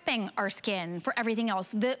 it's prepping our skin for everything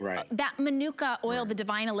else. That Manuka oil, the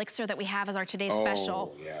Divine Elixir that we have as our today's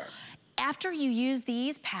special. Yeah. After you use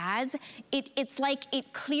these pads, it's like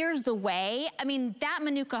it clears the way. I mean, that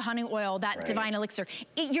Manuka honey oil, that Divine Elixir,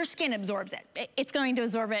 your skin absorbs it. It's going to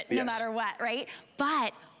absorb it no matter what, right?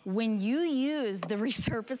 But when you use the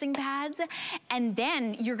resurfacing pads, and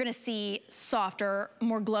then you're gonna see softer,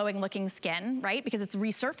 more glowing looking skin, right? Because it's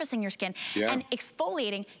resurfacing your skin and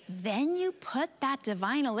exfoliating, then you put that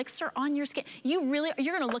Divine Elixir on your skin. You're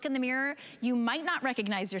gonna look in the mirror, you might not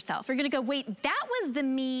recognize yourself. You're gonna go, wait, that was the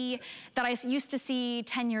me that I used to see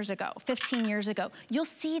 10 years ago, 15 years ago. You'll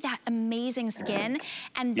see that amazing skin,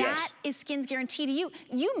 and that is Skin's guarantee to you.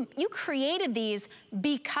 You created these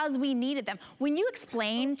because we needed them. When you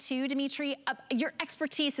explain to Dimitri, your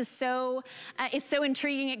expertise is so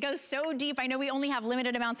intriguing. It goes so deep. I know we only have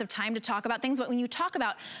limited amounts of time to talk about things, but when you talk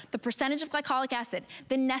about the percentage of glycolic acid,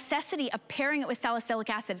 the necessity of pairing it with salicylic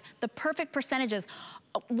acid, the perfect percentages,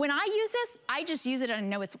 when I use this, I just use it and I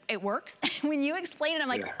know it works. When you explain it, I'm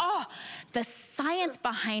like, oh, the science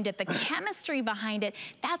behind it, the chemistry behind it,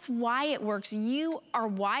 that's why it works. You are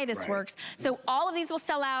why this works. So all of these will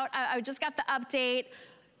sell out. I just got the update.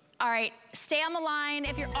 All right, stay on the line.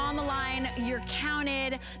 If you're on the line, you're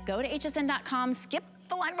counted. Go to hsn.com, skip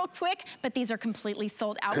the line real quick, but these are completely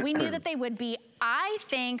sold out. We knew that they would be. I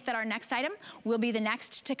think that our next item will be the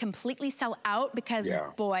next to completely sell out because,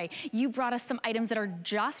 boy, you brought us some items that are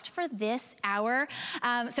just for this hour.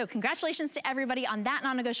 So congratulations to everybody on that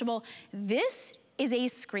non-negotiable. This is a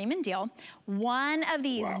screaming deal. One of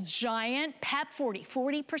these giant Pep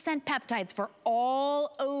 40% peptides for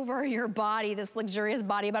all over your body, this luxurious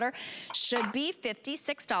body butter, should be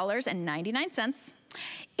 $56.99.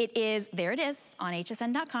 It is, there it is on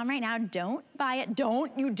hsn.com right now. Don't buy it.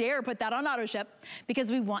 Don't you dare put that on auto ship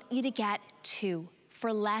because we want you to get two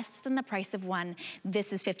for less than the price of one.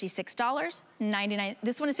 This is $56.99.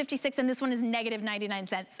 This one is $56 and this one is negative 99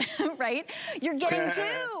 cents, right? You're getting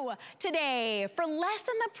two today for less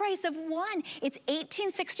than the price of one. It's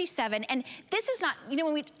 $18.67, and this is not, you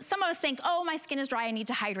know, when some of us think, oh, my skin is dry, I need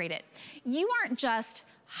to hydrate it. You aren't just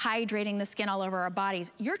hydrating the skin all over our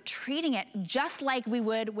bodies. You're treating it just like we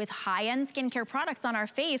would with high-end skincare products on our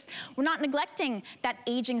face. We're not neglecting that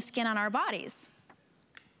aging skin on our bodies.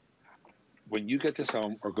 When you get this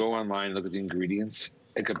home or go online, look at the ingredients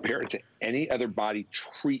and compare it to any other body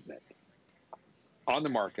treatment on the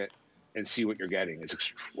market and see what you're getting. It's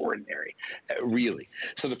extraordinary, really.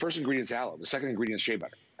 So the first ingredient is aloe. The second ingredient is shea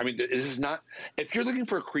butter. I mean, this is not, if you're looking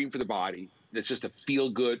for a cream for the body that's just to feel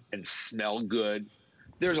good and smell good,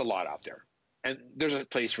 there's a lot out there. And there's a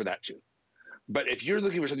place for that too. But if you're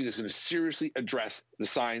looking for something that's going to seriously address the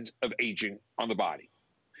signs of aging on the body,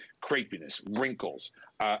 crepiness, wrinkles,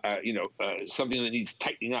 something that needs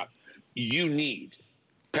tightening up, you need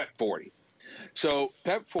Pep 40. So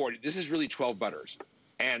Pep 40, this is really 12 butters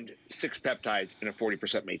and 6 peptides in a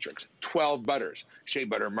 40% matrix. 12 butters: shea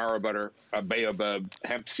butter, marrow butter, baobab,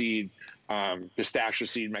 hemp seed, pistachio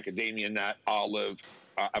seed, macadamia nut, olive,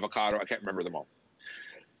 avocado. I can't remember them all.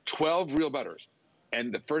 12 real butters.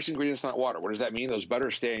 And the first ingredient is not water. What does that mean? Those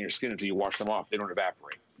butters stay on your skin until you wash them off. They don't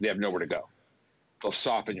evaporate. They have nowhere to go. They'll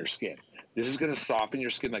soften your skin. This is going to soften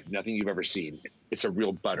your skin like nothing you've ever seen. It's a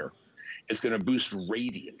real butter. It's going to boost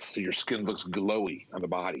radiance so your skin looks glowy on the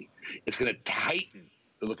body. It's going to tighten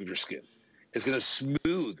the look of your skin. It's going to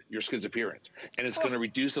smooth your skin's appearance. And it's going to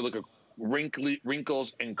reduce the look of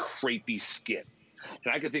wrinkles and crepey skin.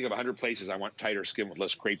 And I can think of 100 places I want tighter skin with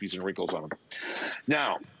less crepies and wrinkles on them.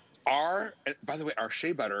 Now, by the way, our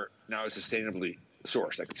shea butter now is sustainably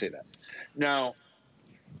sourced. I can say that. Now,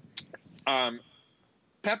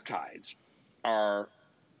 peptides are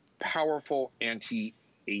powerful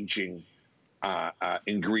anti-aging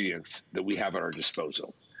ingredients that we have at our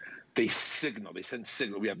disposal. They send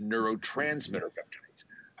signal. We have neurotransmitter peptides,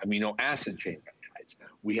 amino acid chain peptides.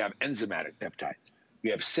 We have enzymatic peptides.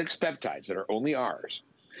 We have 6 peptides that are only ours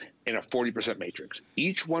in a 40% matrix.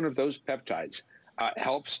 Each one of those peptides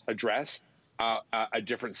helps address a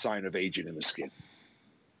different sign of aging in the skin.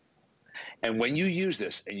 And when you use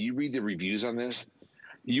this and you read the reviews on this,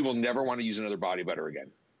 you will never want to use another body butter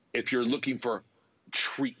again. If you're looking for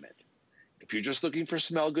treatment, if you're just looking for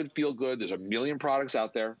smell good, feel good, there's a million products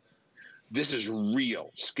out there. This is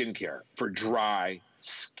real skincare for dry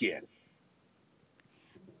skin.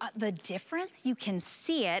 the difference, you can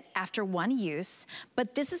see it after one use,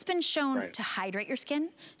 but this has been shown to hydrate your skin,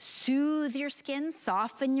 soothe your skin,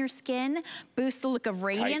 soften your skin, boost the look of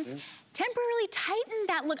radiance. Temporarily tighten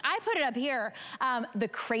that look. I put it up here, the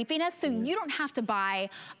crepiness, so you don't have to buy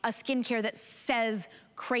a skincare that says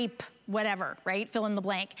crepe whatever, right? Fill in the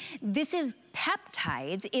blank. This is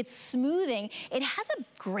peptides, it's smoothing. It has a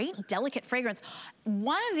great delicate fragrance.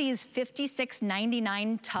 One of these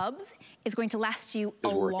 $56.99 tubs is going to last you a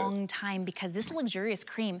long time because this luxurious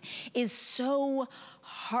cream is so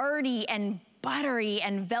hearty and buttery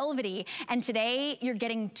and velvety. And today you're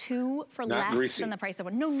getting 2 for less than the price of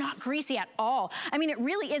one. No, not greasy at all. I mean, it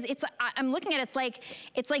really is. I'm looking at it,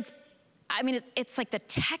 it's like, I mean, it's like the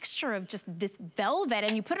texture of just this velvet,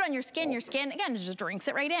 and you put it on your skin, again, it just drinks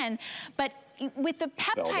it right in. But with the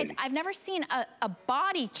peptides, I've never seen a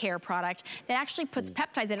body care product that actually puts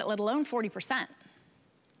peptides in it, let alone 40%.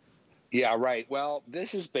 Yeah, right. Well,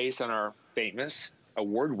 this is based on our famous,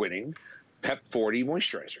 award-winning Pep 40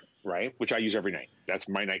 moisturizer, right? Which I use every night. That's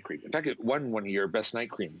my night cream. In fact, it won one year best night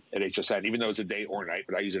cream at HSN, even though it's a day or night,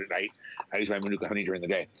 but I use it at night. I use my Manuka honey during the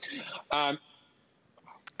day.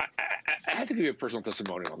 I have to give you a personal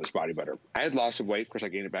testimonial on this body butter. I had lost some weight. Of course, I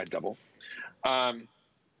gained it back double.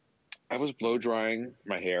 I was blow drying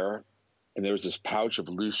my hair, and there was this pouch of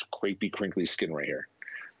loose, crepey, crinkly skin right here.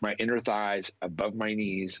 My inner thighs, above my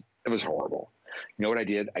knees. It was horrible. You know what I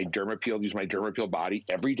did? I dermapeeled, used my dermaPeel body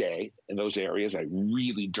every day in those areas. I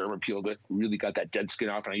really dermapeeled it, really got that dead skin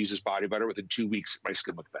off, and I used this body butter. Within 2 weeks, my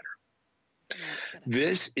skin looked better.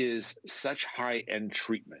 This is such high-end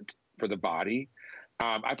treatment for the body.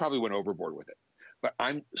 I probably went overboard with it, but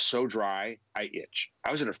I'm so dry, I itch.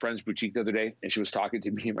 I was at a friend's boutique the other day, and she was talking to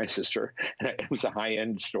me and my sister, and it was a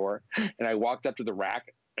high-end store, and I walked up to the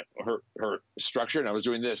rack, her structure, and I was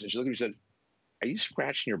doing this, and she looked at me and said, "Are you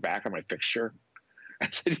scratching your back on my fixture?" I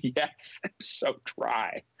said, "Yes, I'm so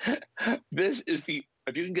dry." This is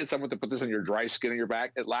if you can get someone to put this on your dry skin on your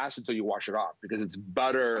back, it lasts until you wash it off because it's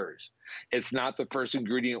butters. It's not the first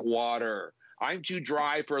ingredient, water. I'm too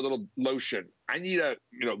dry for a little lotion. I need a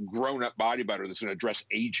grown-up body butter that's going to address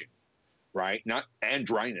aging, right? And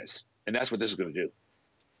dryness, and that's what this is going to do.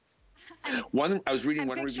 I was reading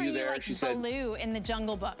one review there. She said, "Baloo in the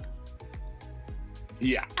Jungle Book."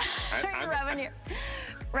 Yeah,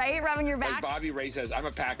 rubbing your back. Like Bobby Ray says, "I'm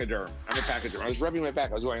a pachyderm. I'm a pachyderm." I was rubbing my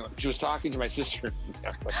back. I was going. She was talking to my sister.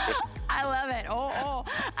 I love it. But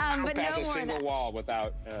pass a single wall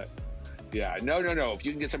without. Yeah, no. If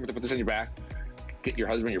you can get someone to put this on your back, get your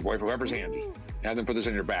husband, your boyfriend, whoever's handy, have them put this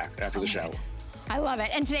on your back after the shower. I love it.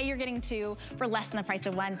 And today you're getting 2 for less than the price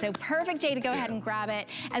of 1. So perfect day to go ahead and grab it.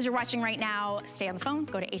 As you're watching right now, stay on the phone,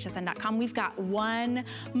 go to hsn.com. We've got one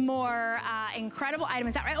more incredible item.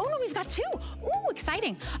 Is that right? Oh no, we've got 2. Ooh,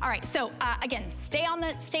 exciting. All right, so again, stay on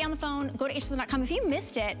the phone, go to hsn.com. If you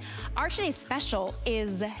missed it, our today's special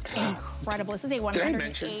is incredible. This is a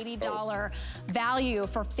 $180 value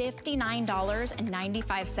for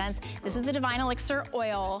 $59.95. This is the Divine Elixir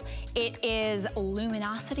Oil. It is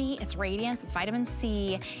luminosity, it's radiance, it's vitamin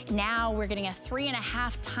C. Now we're getting a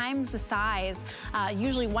 3.5 times the size.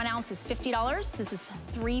 Usually 1 ounce is $50. This is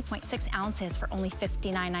 3.6 ounces for only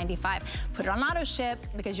 $59.95. Put it on auto ship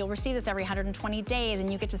because you'll receive this every 120 days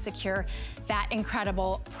and you get to secure that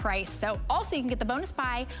incredible price. So also you can get the bonus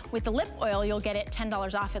buy with the lip oil. You'll get it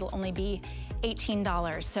 $10 off. It'll only be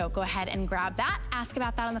 $18. So go ahead and grab that, ask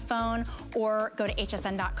about that on the phone, or go to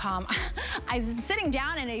hsn.com. I'm sitting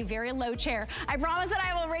down in a very low chair. I promise that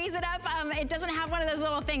I will raise it up. It doesn't have one of those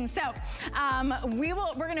little things. So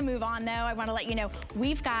we're gonna move on though. I wanna let you know,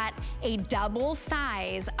 we've got a double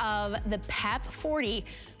size of the Pep 40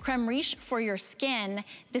 Creme Riche for your skin.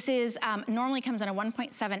 This is, normally comes in a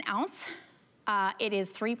 1.7 ounce. It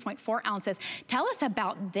is 3.4 ounces. Tell us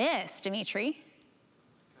about this, Dimitri.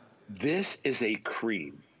 This is a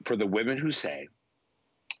cream for the women who say,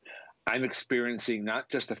 I'm experiencing not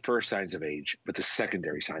just the first signs of age, but the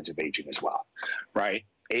secondary signs of aging as well, right?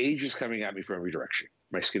 Age is coming at me from every direction.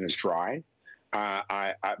 My skin is dry.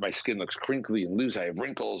 My skin looks crinkly and loose. I have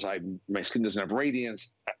wrinkles. My skin doesn't have radiance.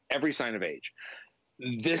 Every sign of age.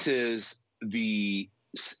 This is the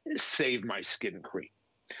Save My Skin cream.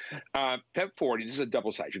 Pep 40, this is a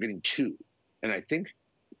double size. You're getting 2. And I think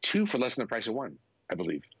 2 for less than the price of 1. I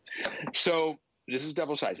believe. So this is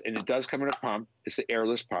double size, and it does come in a pump. It's the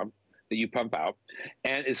airless pump that you pump out,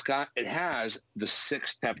 and it has the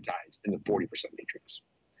 6 peptides in the 40% matrix.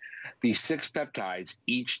 These 6 peptides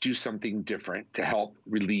each do something different to help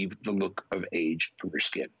relieve the look of age from your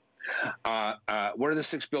skin. What are the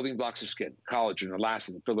 6 building blocks of skin? Collagen,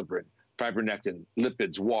 elastin, fibrinogen, fibronectin,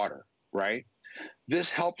 lipids, water, right?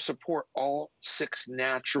 This helps support all 6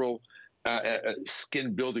 natural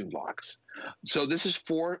skin building blocks. So this is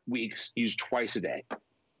 4 weeks, used twice a day.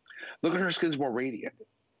 Look at her skin's more radiant,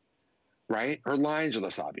 right? Her lines are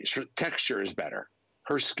less obvious. Her texture is better.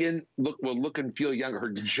 Her skin will look and feel younger.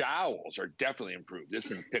 Her jowls are definitely improved. It's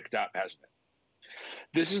been picked up, hasn't it?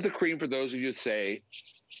 This is the cream for those of you that say,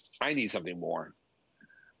 I need something more.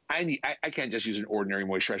 I can't just use an ordinary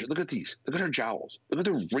moisturizer. Look at these. Look at her jowls. Look at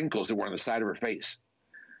the wrinkles that were on the side of her face.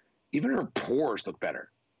 Even her pores look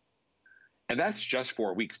better. And that's just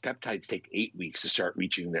 4 weeks. Peptides take 8 weeks to start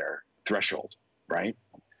reaching their threshold, right?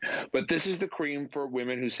 But this is the cream for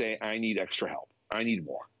women who say, I need extra help. I need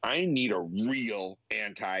more. I need a real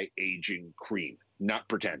anti-aging cream, not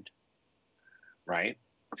pretend, right?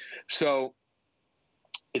 So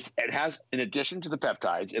it has, in addition to the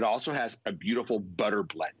peptides, it also has a beautiful butter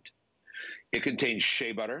blend. It contains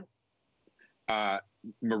shea butter,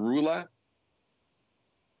 marula,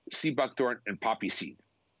 sea buckthorn, and poppy seed.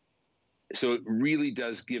 So it really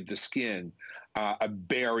does give the skin a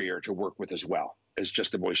barrier to work with as well as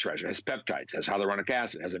just the moisturizer. It has peptides, has hyaluronic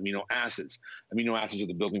acid, has amino acids. Amino acids are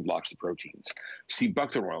the building blocks of proteins. Sea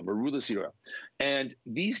buckthorn oil, marula seed oil. And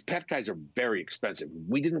these peptides are very expensive.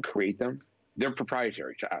 We didn't create them. They're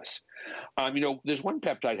proprietary to us. There's one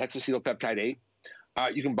peptide, hexacetylpeptide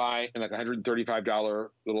 8. You can buy in like $135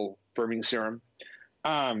 little firming serum.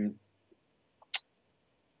 And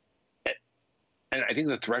I think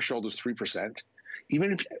the threshold is 3%.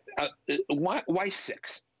 Even if, why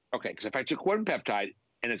 6? Okay, because if I took one peptide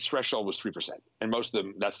and its threshold was 3%, and most of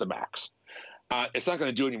them, that's the max, it's not going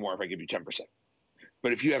to do any more if I give you 10%.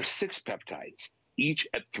 But if you have 6 peptides, each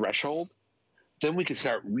at threshold, then we can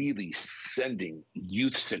start really sending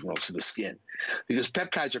youth signals to the skin, because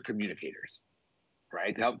peptides are communicators,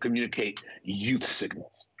 right? They help communicate youth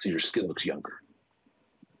signals so your skin looks younger.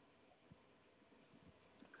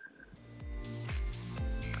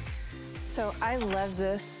 So I love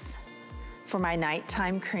this for my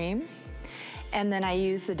nighttime cream, and then I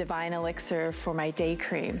use the Divine Elixir for my day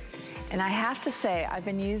cream. And I have to say, I've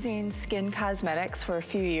been using Skinn Cosmetics for a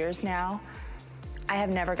few years now. I have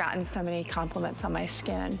never gotten so many compliments on my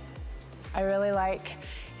skin. I really like,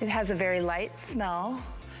 it has a very light smell.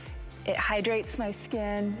 It hydrates my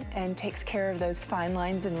skin and takes care of those fine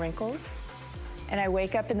lines and wrinkles. And I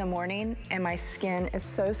wake up in the morning and my skin is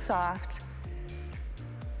so soft.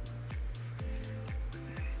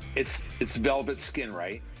 It's velvet skin,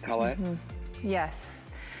 right, Colette? Mm-hmm. Yes,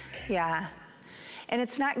 yeah. And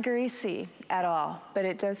it's not greasy at all, but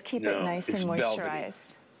it does keep it nice and moisturized.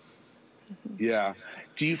 Yeah.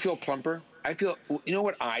 Do you feel plumper? I feel, you know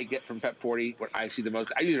what I get from Pep 40, what I see the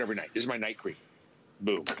most? I use it every night. This is my night cream.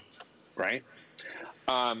 Boom. Right?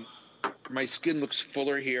 My skin looks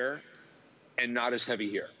fuller here and not as heavy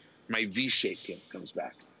here. My V shape comes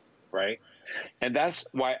back. Right? And that's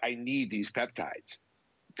why I need these peptides.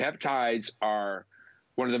 Peptides are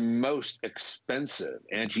one of the most expensive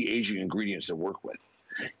anti-aging ingredients to work with.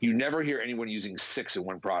 You never hear anyone using 6 in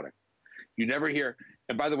one product. You never hear,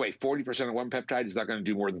 and by the way, 40% of one peptide is not going to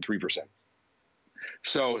do more than 3%.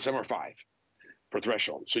 So some are 5 per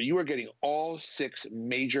threshold. So you are getting all 6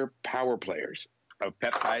 major power players of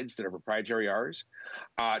peptides that are proprietary ours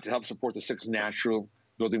to help support the 6 natural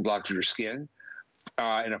building blocks of your skin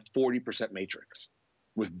in a 40% matrix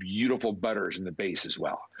with beautiful butters in the base as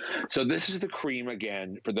well. So this is the cream,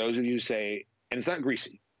 again, for those of you who say, and it's not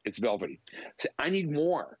greasy, it's velvety. Say, I need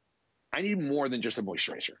more. I need more than just a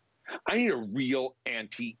moisturizer. I need a real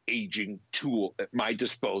anti-aging tool at my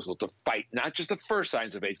disposal to fight not just the first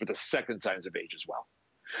signs of age, but the second signs of age as well.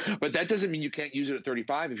 But that doesn't mean you can't use it at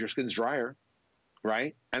 35 if your skin's drier,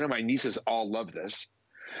 right? I know my nieces all love this.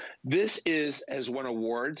 This has won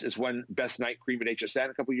awards. It's won Best Night Cream at HSN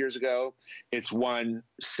a couple years ago. It's won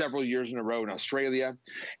several years in a row in Australia.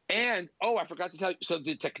 And, oh, I forgot to tell you, so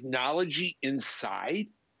the technology inside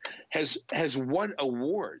has won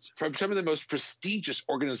awards from some of the most prestigious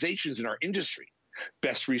organizations in our industry.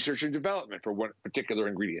 Best research and development for one particular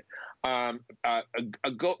ingredient. A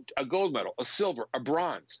gold medal, a silver, a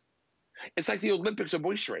bronze. It's like the Olympics of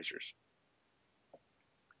moisturizers.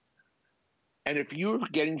 And if you're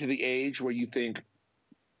getting to the age where you think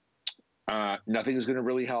nothing is going to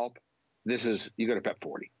really help, you go to Pep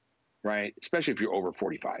 40, right? Especially if you're over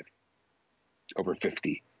 45, over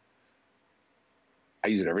 50. I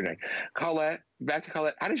use it every night. Colette, back to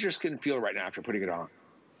Colette. How does your skin feel right now after putting it on?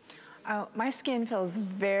 Oh, my skin feels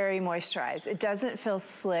very moisturized. It doesn't feel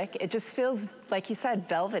slick. It just feels, like you said,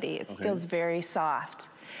 velvety. It feels very soft.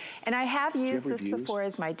 And I have used this before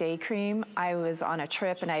as my day cream. I was on a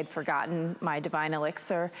trip and I had forgotten my Divine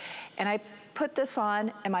Elixir. And I put this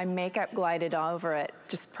on and my makeup glided over it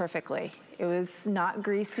just perfectly. It was not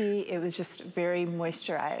greasy, it was just very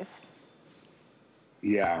moisturized.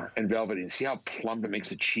 Yeah, and velvety. See how plump it makes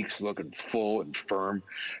the cheeks look and full and firm.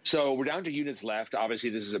 So we're down to units left. Obviously,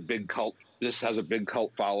 this is a big cult. This has a big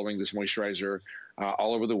cult following, this moisturizer,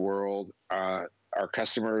 all over the world. Our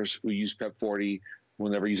customers who use Pep 40 will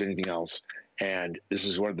never use anything else. And this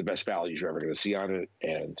is one of the best values you're ever going to see on it.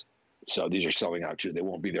 And so these are selling out too. They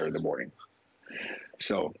won't be there in the morning.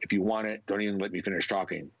 So if you want it, don't even let me finish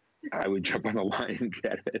talking. I would jump on the line and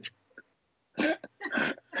get it.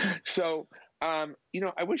 So, you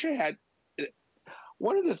know, I wish I had,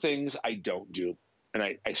 one of the things I don't do, and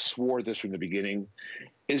I swore this from the beginning,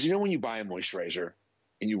 is, you know, when you buy a moisturizer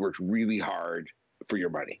and you worked really hard for your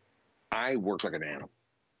money. I work like an animal.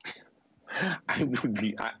 I would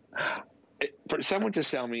be, for someone to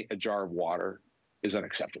sell me a jar of water is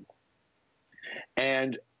unacceptable.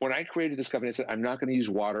 And when I created this company, I said, I'm not going to use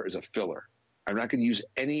water as a filler. I'm not going to use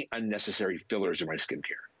any unnecessary fillers in my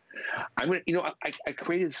skincare. I'm going to, you know, I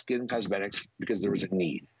created Skinn Cosmetics because there was a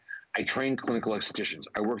need. I trained clinical estheticians.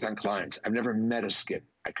 I worked on clients. I've never met a skin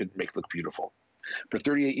I could make look beautiful for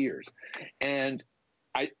 38 years. And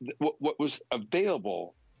what was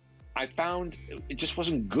available, I found it just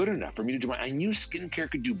wasn't good enough for me to do. I knew skincare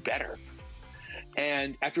could do better.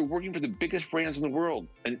 And after working for the biggest brands in the world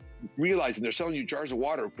and realizing they're selling you jars of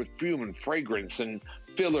water with perfume and fragrance and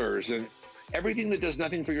fillers and everything that does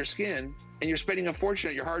nothing for your skin, and you're spending a fortune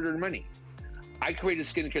on your hard-earned money. I created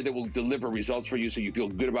skincare that will deliver results for you so you feel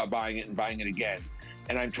good about buying it and buying it again.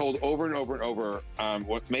 And I'm told over and over and over,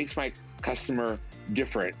 what makes my customer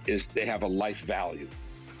different is they have a life value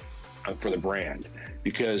for the brand.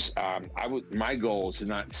 Because my goal is to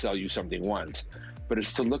not sell you something once, but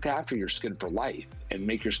it's to look after your skin for life and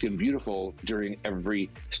make your skin beautiful during every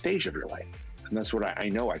stage of your life. And that's what I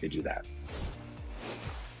know I could do that.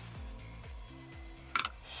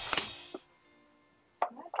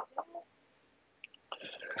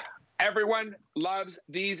 Everyone loves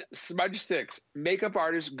these smudge sticks. Makeup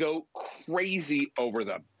artists go crazy over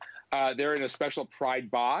them. They're in a special Pride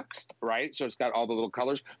box, right? So it's got all the little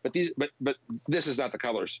colors. But this is not the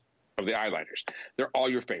colors of the eyeliners. They're all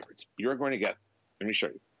your favorites. You're going to get, let me show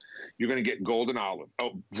you. You're going to get golden olive.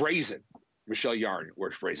 Oh, brazen. Michelle Yarn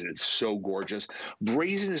wears brazen. It's so gorgeous.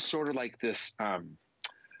 Brazen is sort of like this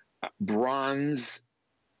bronze,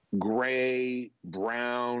 gray,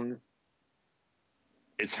 brown.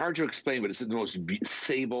 It's hard to explain, but it's the most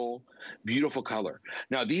sable, beautiful color.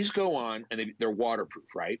 Now, these go on, and they're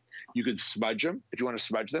waterproof, right? You could smudge them if you want to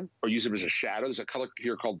smudge them, or use them as a shadow. There's a color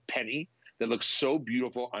here called Penny that looks so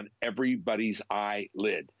beautiful on everybody's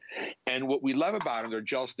eyelid. And what we love about them, they're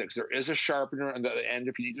gel sticks. There is a sharpener on the end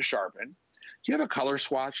if you need to sharpen. Do you have a color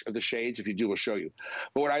swatch of the shades? If you do, we'll show you.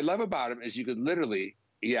 But what I love about them is you could literally,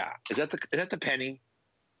 yeah, is that the Penny?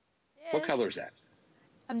 Yes. What color is that?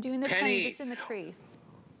 I'm doing the penny just in the crease.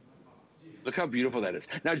 Look how beautiful that is.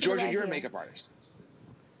 Now, Georgia, you're a makeup artist.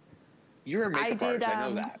 You're a makeup artist, I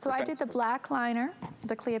know that. So I did the black liner,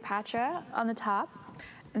 the Cleopatra on the top.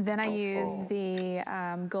 Then I used the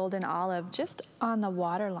golden olive just on the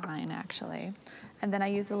waterline, actually. And then I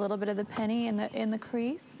used a little bit of the penny in the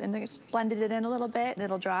crease, and just blended it in a little bit, and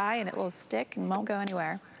it'll dry, and it will stick and won't go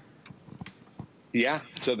anywhere. Yeah,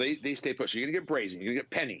 so they stay put. So you're gonna get brazen, you're gonna get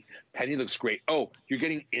penny. Penny looks great. Oh, you're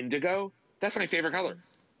getting indigo? That's my favorite color.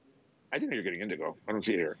 I didn't know you're getting indigo. I don't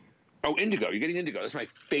see it here. Oh, indigo. You're getting indigo. That's my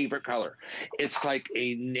favorite color. It's like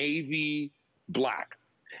a navy black,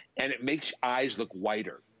 and it makes eyes look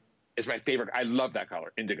whiter. It's my favorite. I love that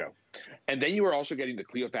color, indigo. And then you are also getting the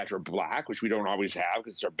Cleopatra black, which we don't always have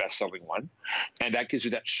because it's our best-selling one. And that gives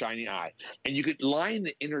you that shiny eye. And you could line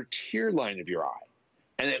the inner tear line of your eye,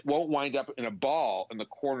 and it won't wind up in a ball in the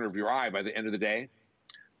corner of your eye by the end of the day.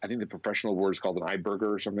 I think the professional word is called an eye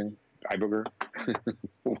burger or something. Eye booger.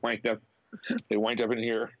 They wind up in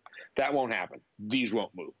here. That won't happen. These won't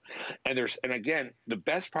move. And again, the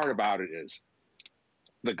best part about it is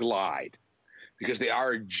the glide, because they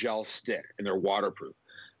are a gel stick and they're waterproof.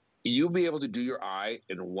 You'll be able to do your eye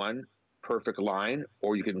in one perfect line,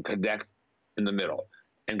 or you can connect in the middle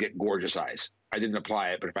and get gorgeous eyes. I didn't apply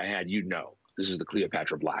it, but if I had, you'd know. This is the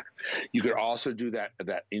Cleopatra black. You could also do that,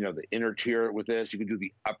 you know, the inner tier with this. You could do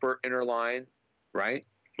the upper inner line, right?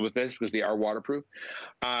 With this, because they are waterproof.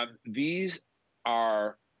 These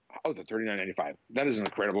are, they're $39.95. That is an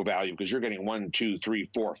incredible value because you're getting 1, 2, 3,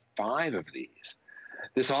 4, 5 of these.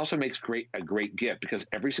 This also makes a great gift because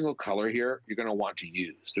every single color here you're going to want to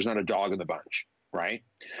use. There's not a dog in the bunch, right?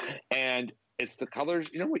 And it's the colors.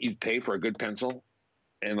 You know what you'd pay for a good pencil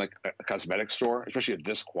in like a cosmetic store, especially of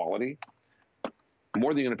this quality?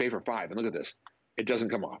 more than you're going to pay for 5. And look at this. It doesn't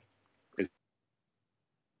come off.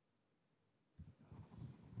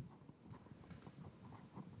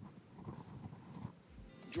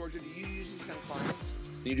 Georgia, do you use these kind of clients?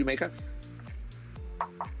 Do you do makeup?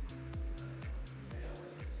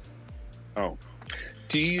 Oh.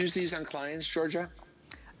 Do you use these on clients, Georgia?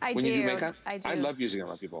 I when do. You do makeup? I do. I love using them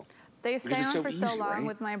on people. They stay on for so long right?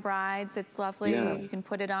 with my brides. It's lovely. Yeah. You can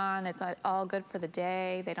put it on. It's all good for the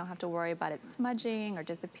day. They don't have to worry about it smudging or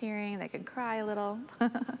disappearing. They can cry a little.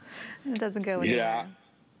 It doesn't go anywhere. Yeah.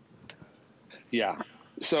 Yeah.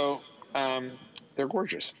 So they're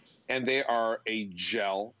gorgeous. And they are a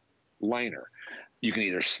gel liner. You can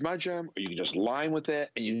either smudge them or you can just line with it.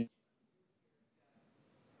 And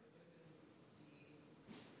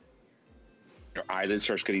your eyelid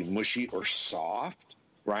starts getting mushy or soft,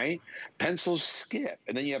 right? Pencils skip.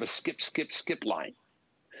 And then you have a skip, skip, skip line.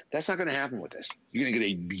 That's not going to happen with this. You're going to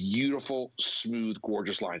get a beautiful, smooth,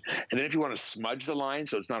 gorgeous line. And then if you want to smudge the line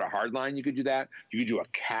so it's not a hard line, you could do that. You could do a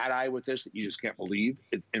cat eye with this that you just can't believe.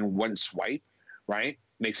 It's in one swipe, right?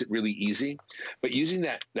 Makes it really easy. But using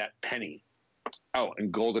that penny, oh,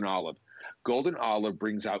 and golden olive. Golden olive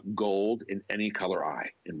brings out gold in any color eye,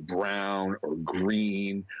 in brown or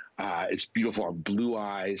green. It's beautiful on blue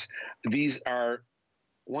eyes. These are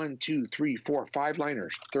 1, 2, 3, 4, 5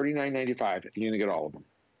 liners, $39.95. You're going to get all of them.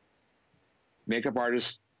 Makeup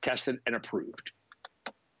artist tested and approved.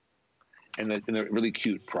 And in a really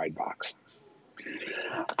cute Pride box.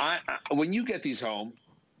 When you get these home,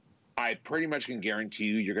 I pretty much can guarantee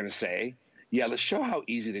you're going to say, yeah, let's show how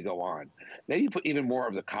easy they go on. Now you put even more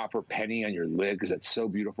of the copper penny on your lid because that's so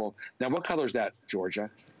beautiful. Now, what color is that, Georgia?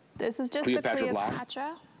 This is just Cleopatra the black?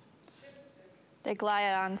 Cleopatra. They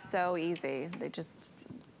glide on so easy. They just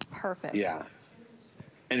perfect. Yeah.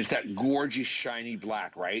 And it's that gorgeous, shiny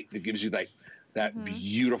black, right? That gives you like that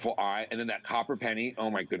beautiful eye. And then that copper penny. Oh,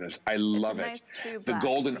 my goodness. I love it. Nice true The black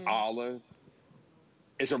golden too. olive.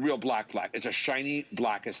 It's a real black. It's a shiny,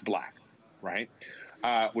 blackest black, right?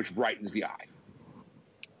 Which brightens the eye.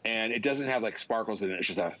 And it doesn't have like sparkles in it. It's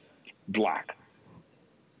just a black.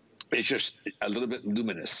 It's just a little bit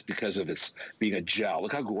luminous because of its being a gel.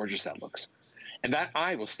 Look how gorgeous that looks. And that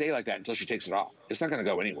eye will stay like that until she takes it off. It's not going to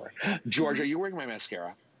go anywhere. Georgia, are you wearing my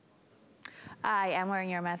mascara? I am wearing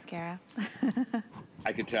your mascara.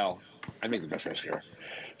 I could tell. I make the best mascara.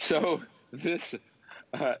 So these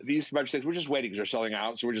smudge sticks, we're just waiting because they're selling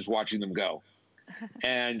out. So we're just watching them go.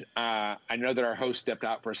 And I know that our host stepped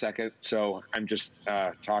out for a second, so I'm just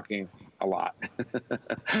talking a lot.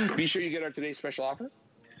 Be sure you get our today's special offer.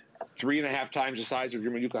 3.5 times the size of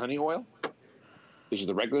your Manuka honey oil. This is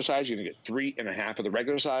the regular size. You're going to get 3.5 of the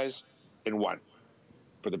regular size in 1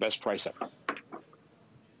 for the best price ever.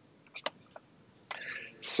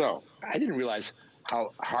 So I didn't realize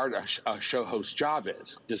how hard a show host job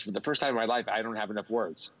is. Just for the first time in my life, I don't have enough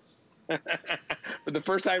words. For the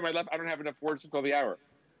first time in my life, I don't have enough words to fill the hour.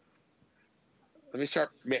 Let me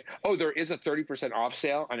start. Oh, there is a 30% off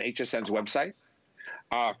sale on HSN's website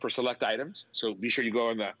for select items. So be sure you go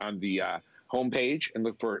on the homepage and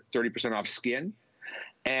look for 30% off Skinn.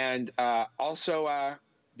 And also,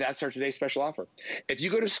 that's our today's special offer. If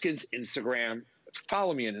you go to Skinn's Instagram,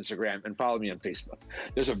 follow me on Instagram and follow me on Facebook.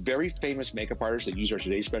 There's a very famous makeup artist that used our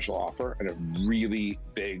today's special offer and a really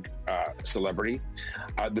big celebrity,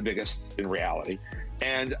 the biggest in reality,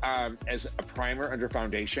 and as a primer under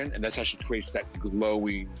foundation, and that's how she creates that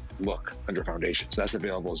glowing look under foundation. So that's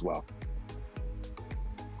available as well.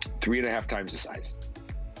 3.5 times the size.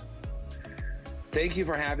 Thank you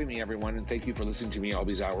for having me, everyone, and thank you for listening to me all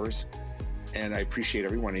these hours. And I appreciate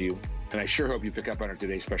every one of you, and I sure hope you pick up on our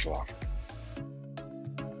today's special offer.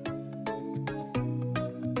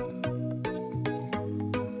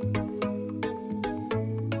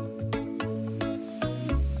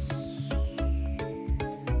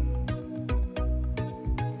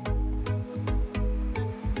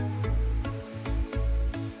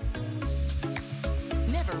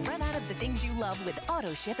 With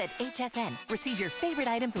AutoShip at HSN. Receive your favorite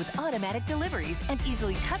items with automatic deliveries and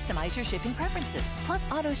easily customize your shipping preferences. Plus,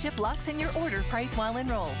 AutoShip locks in your order price while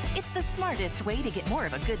enrolled. It's the smartest way to get more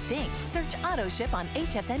of a good thing. Search AutoShip on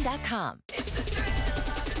hsn.com. It's the thrill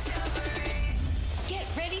of discovery. Get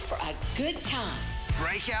ready for a good time.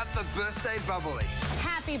 Break out the birthday bubbly.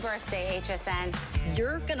 Happy birthday, HSN.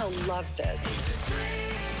 You're gonna love this.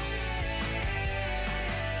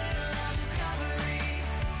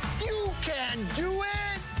 Can do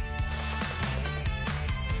it!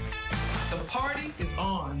 The party is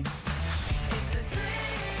on.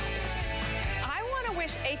 I want to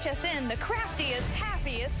wish HSN the craftiest,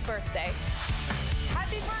 happiest birthday.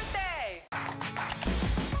 Happy birthday!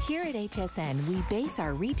 Here at HSN, we base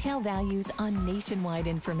our retail values on nationwide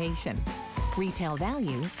information. Retail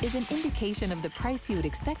value is an indication of the price you would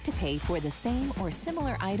expect to pay for the same or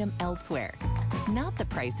similar item elsewhere, not the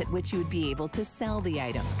price at which you would be able to sell the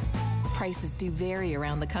item. Prices do vary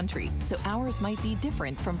around the country, so ours might be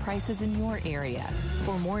different from prices in your area.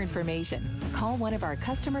 For more information, call one of our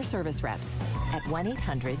customer service reps at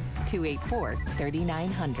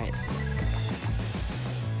 1-800-284-3900.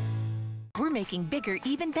 We're making bigger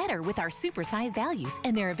even better with our supersize values,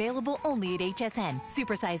 and they're available only at HSN.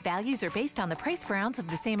 Supersize values are based on the price per ounce of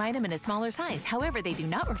the same item in a smaller size. However, they do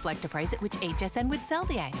not reflect a price at which HSN would sell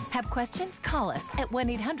the item. Have questions? Call us at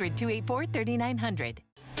 1-800-284-3900.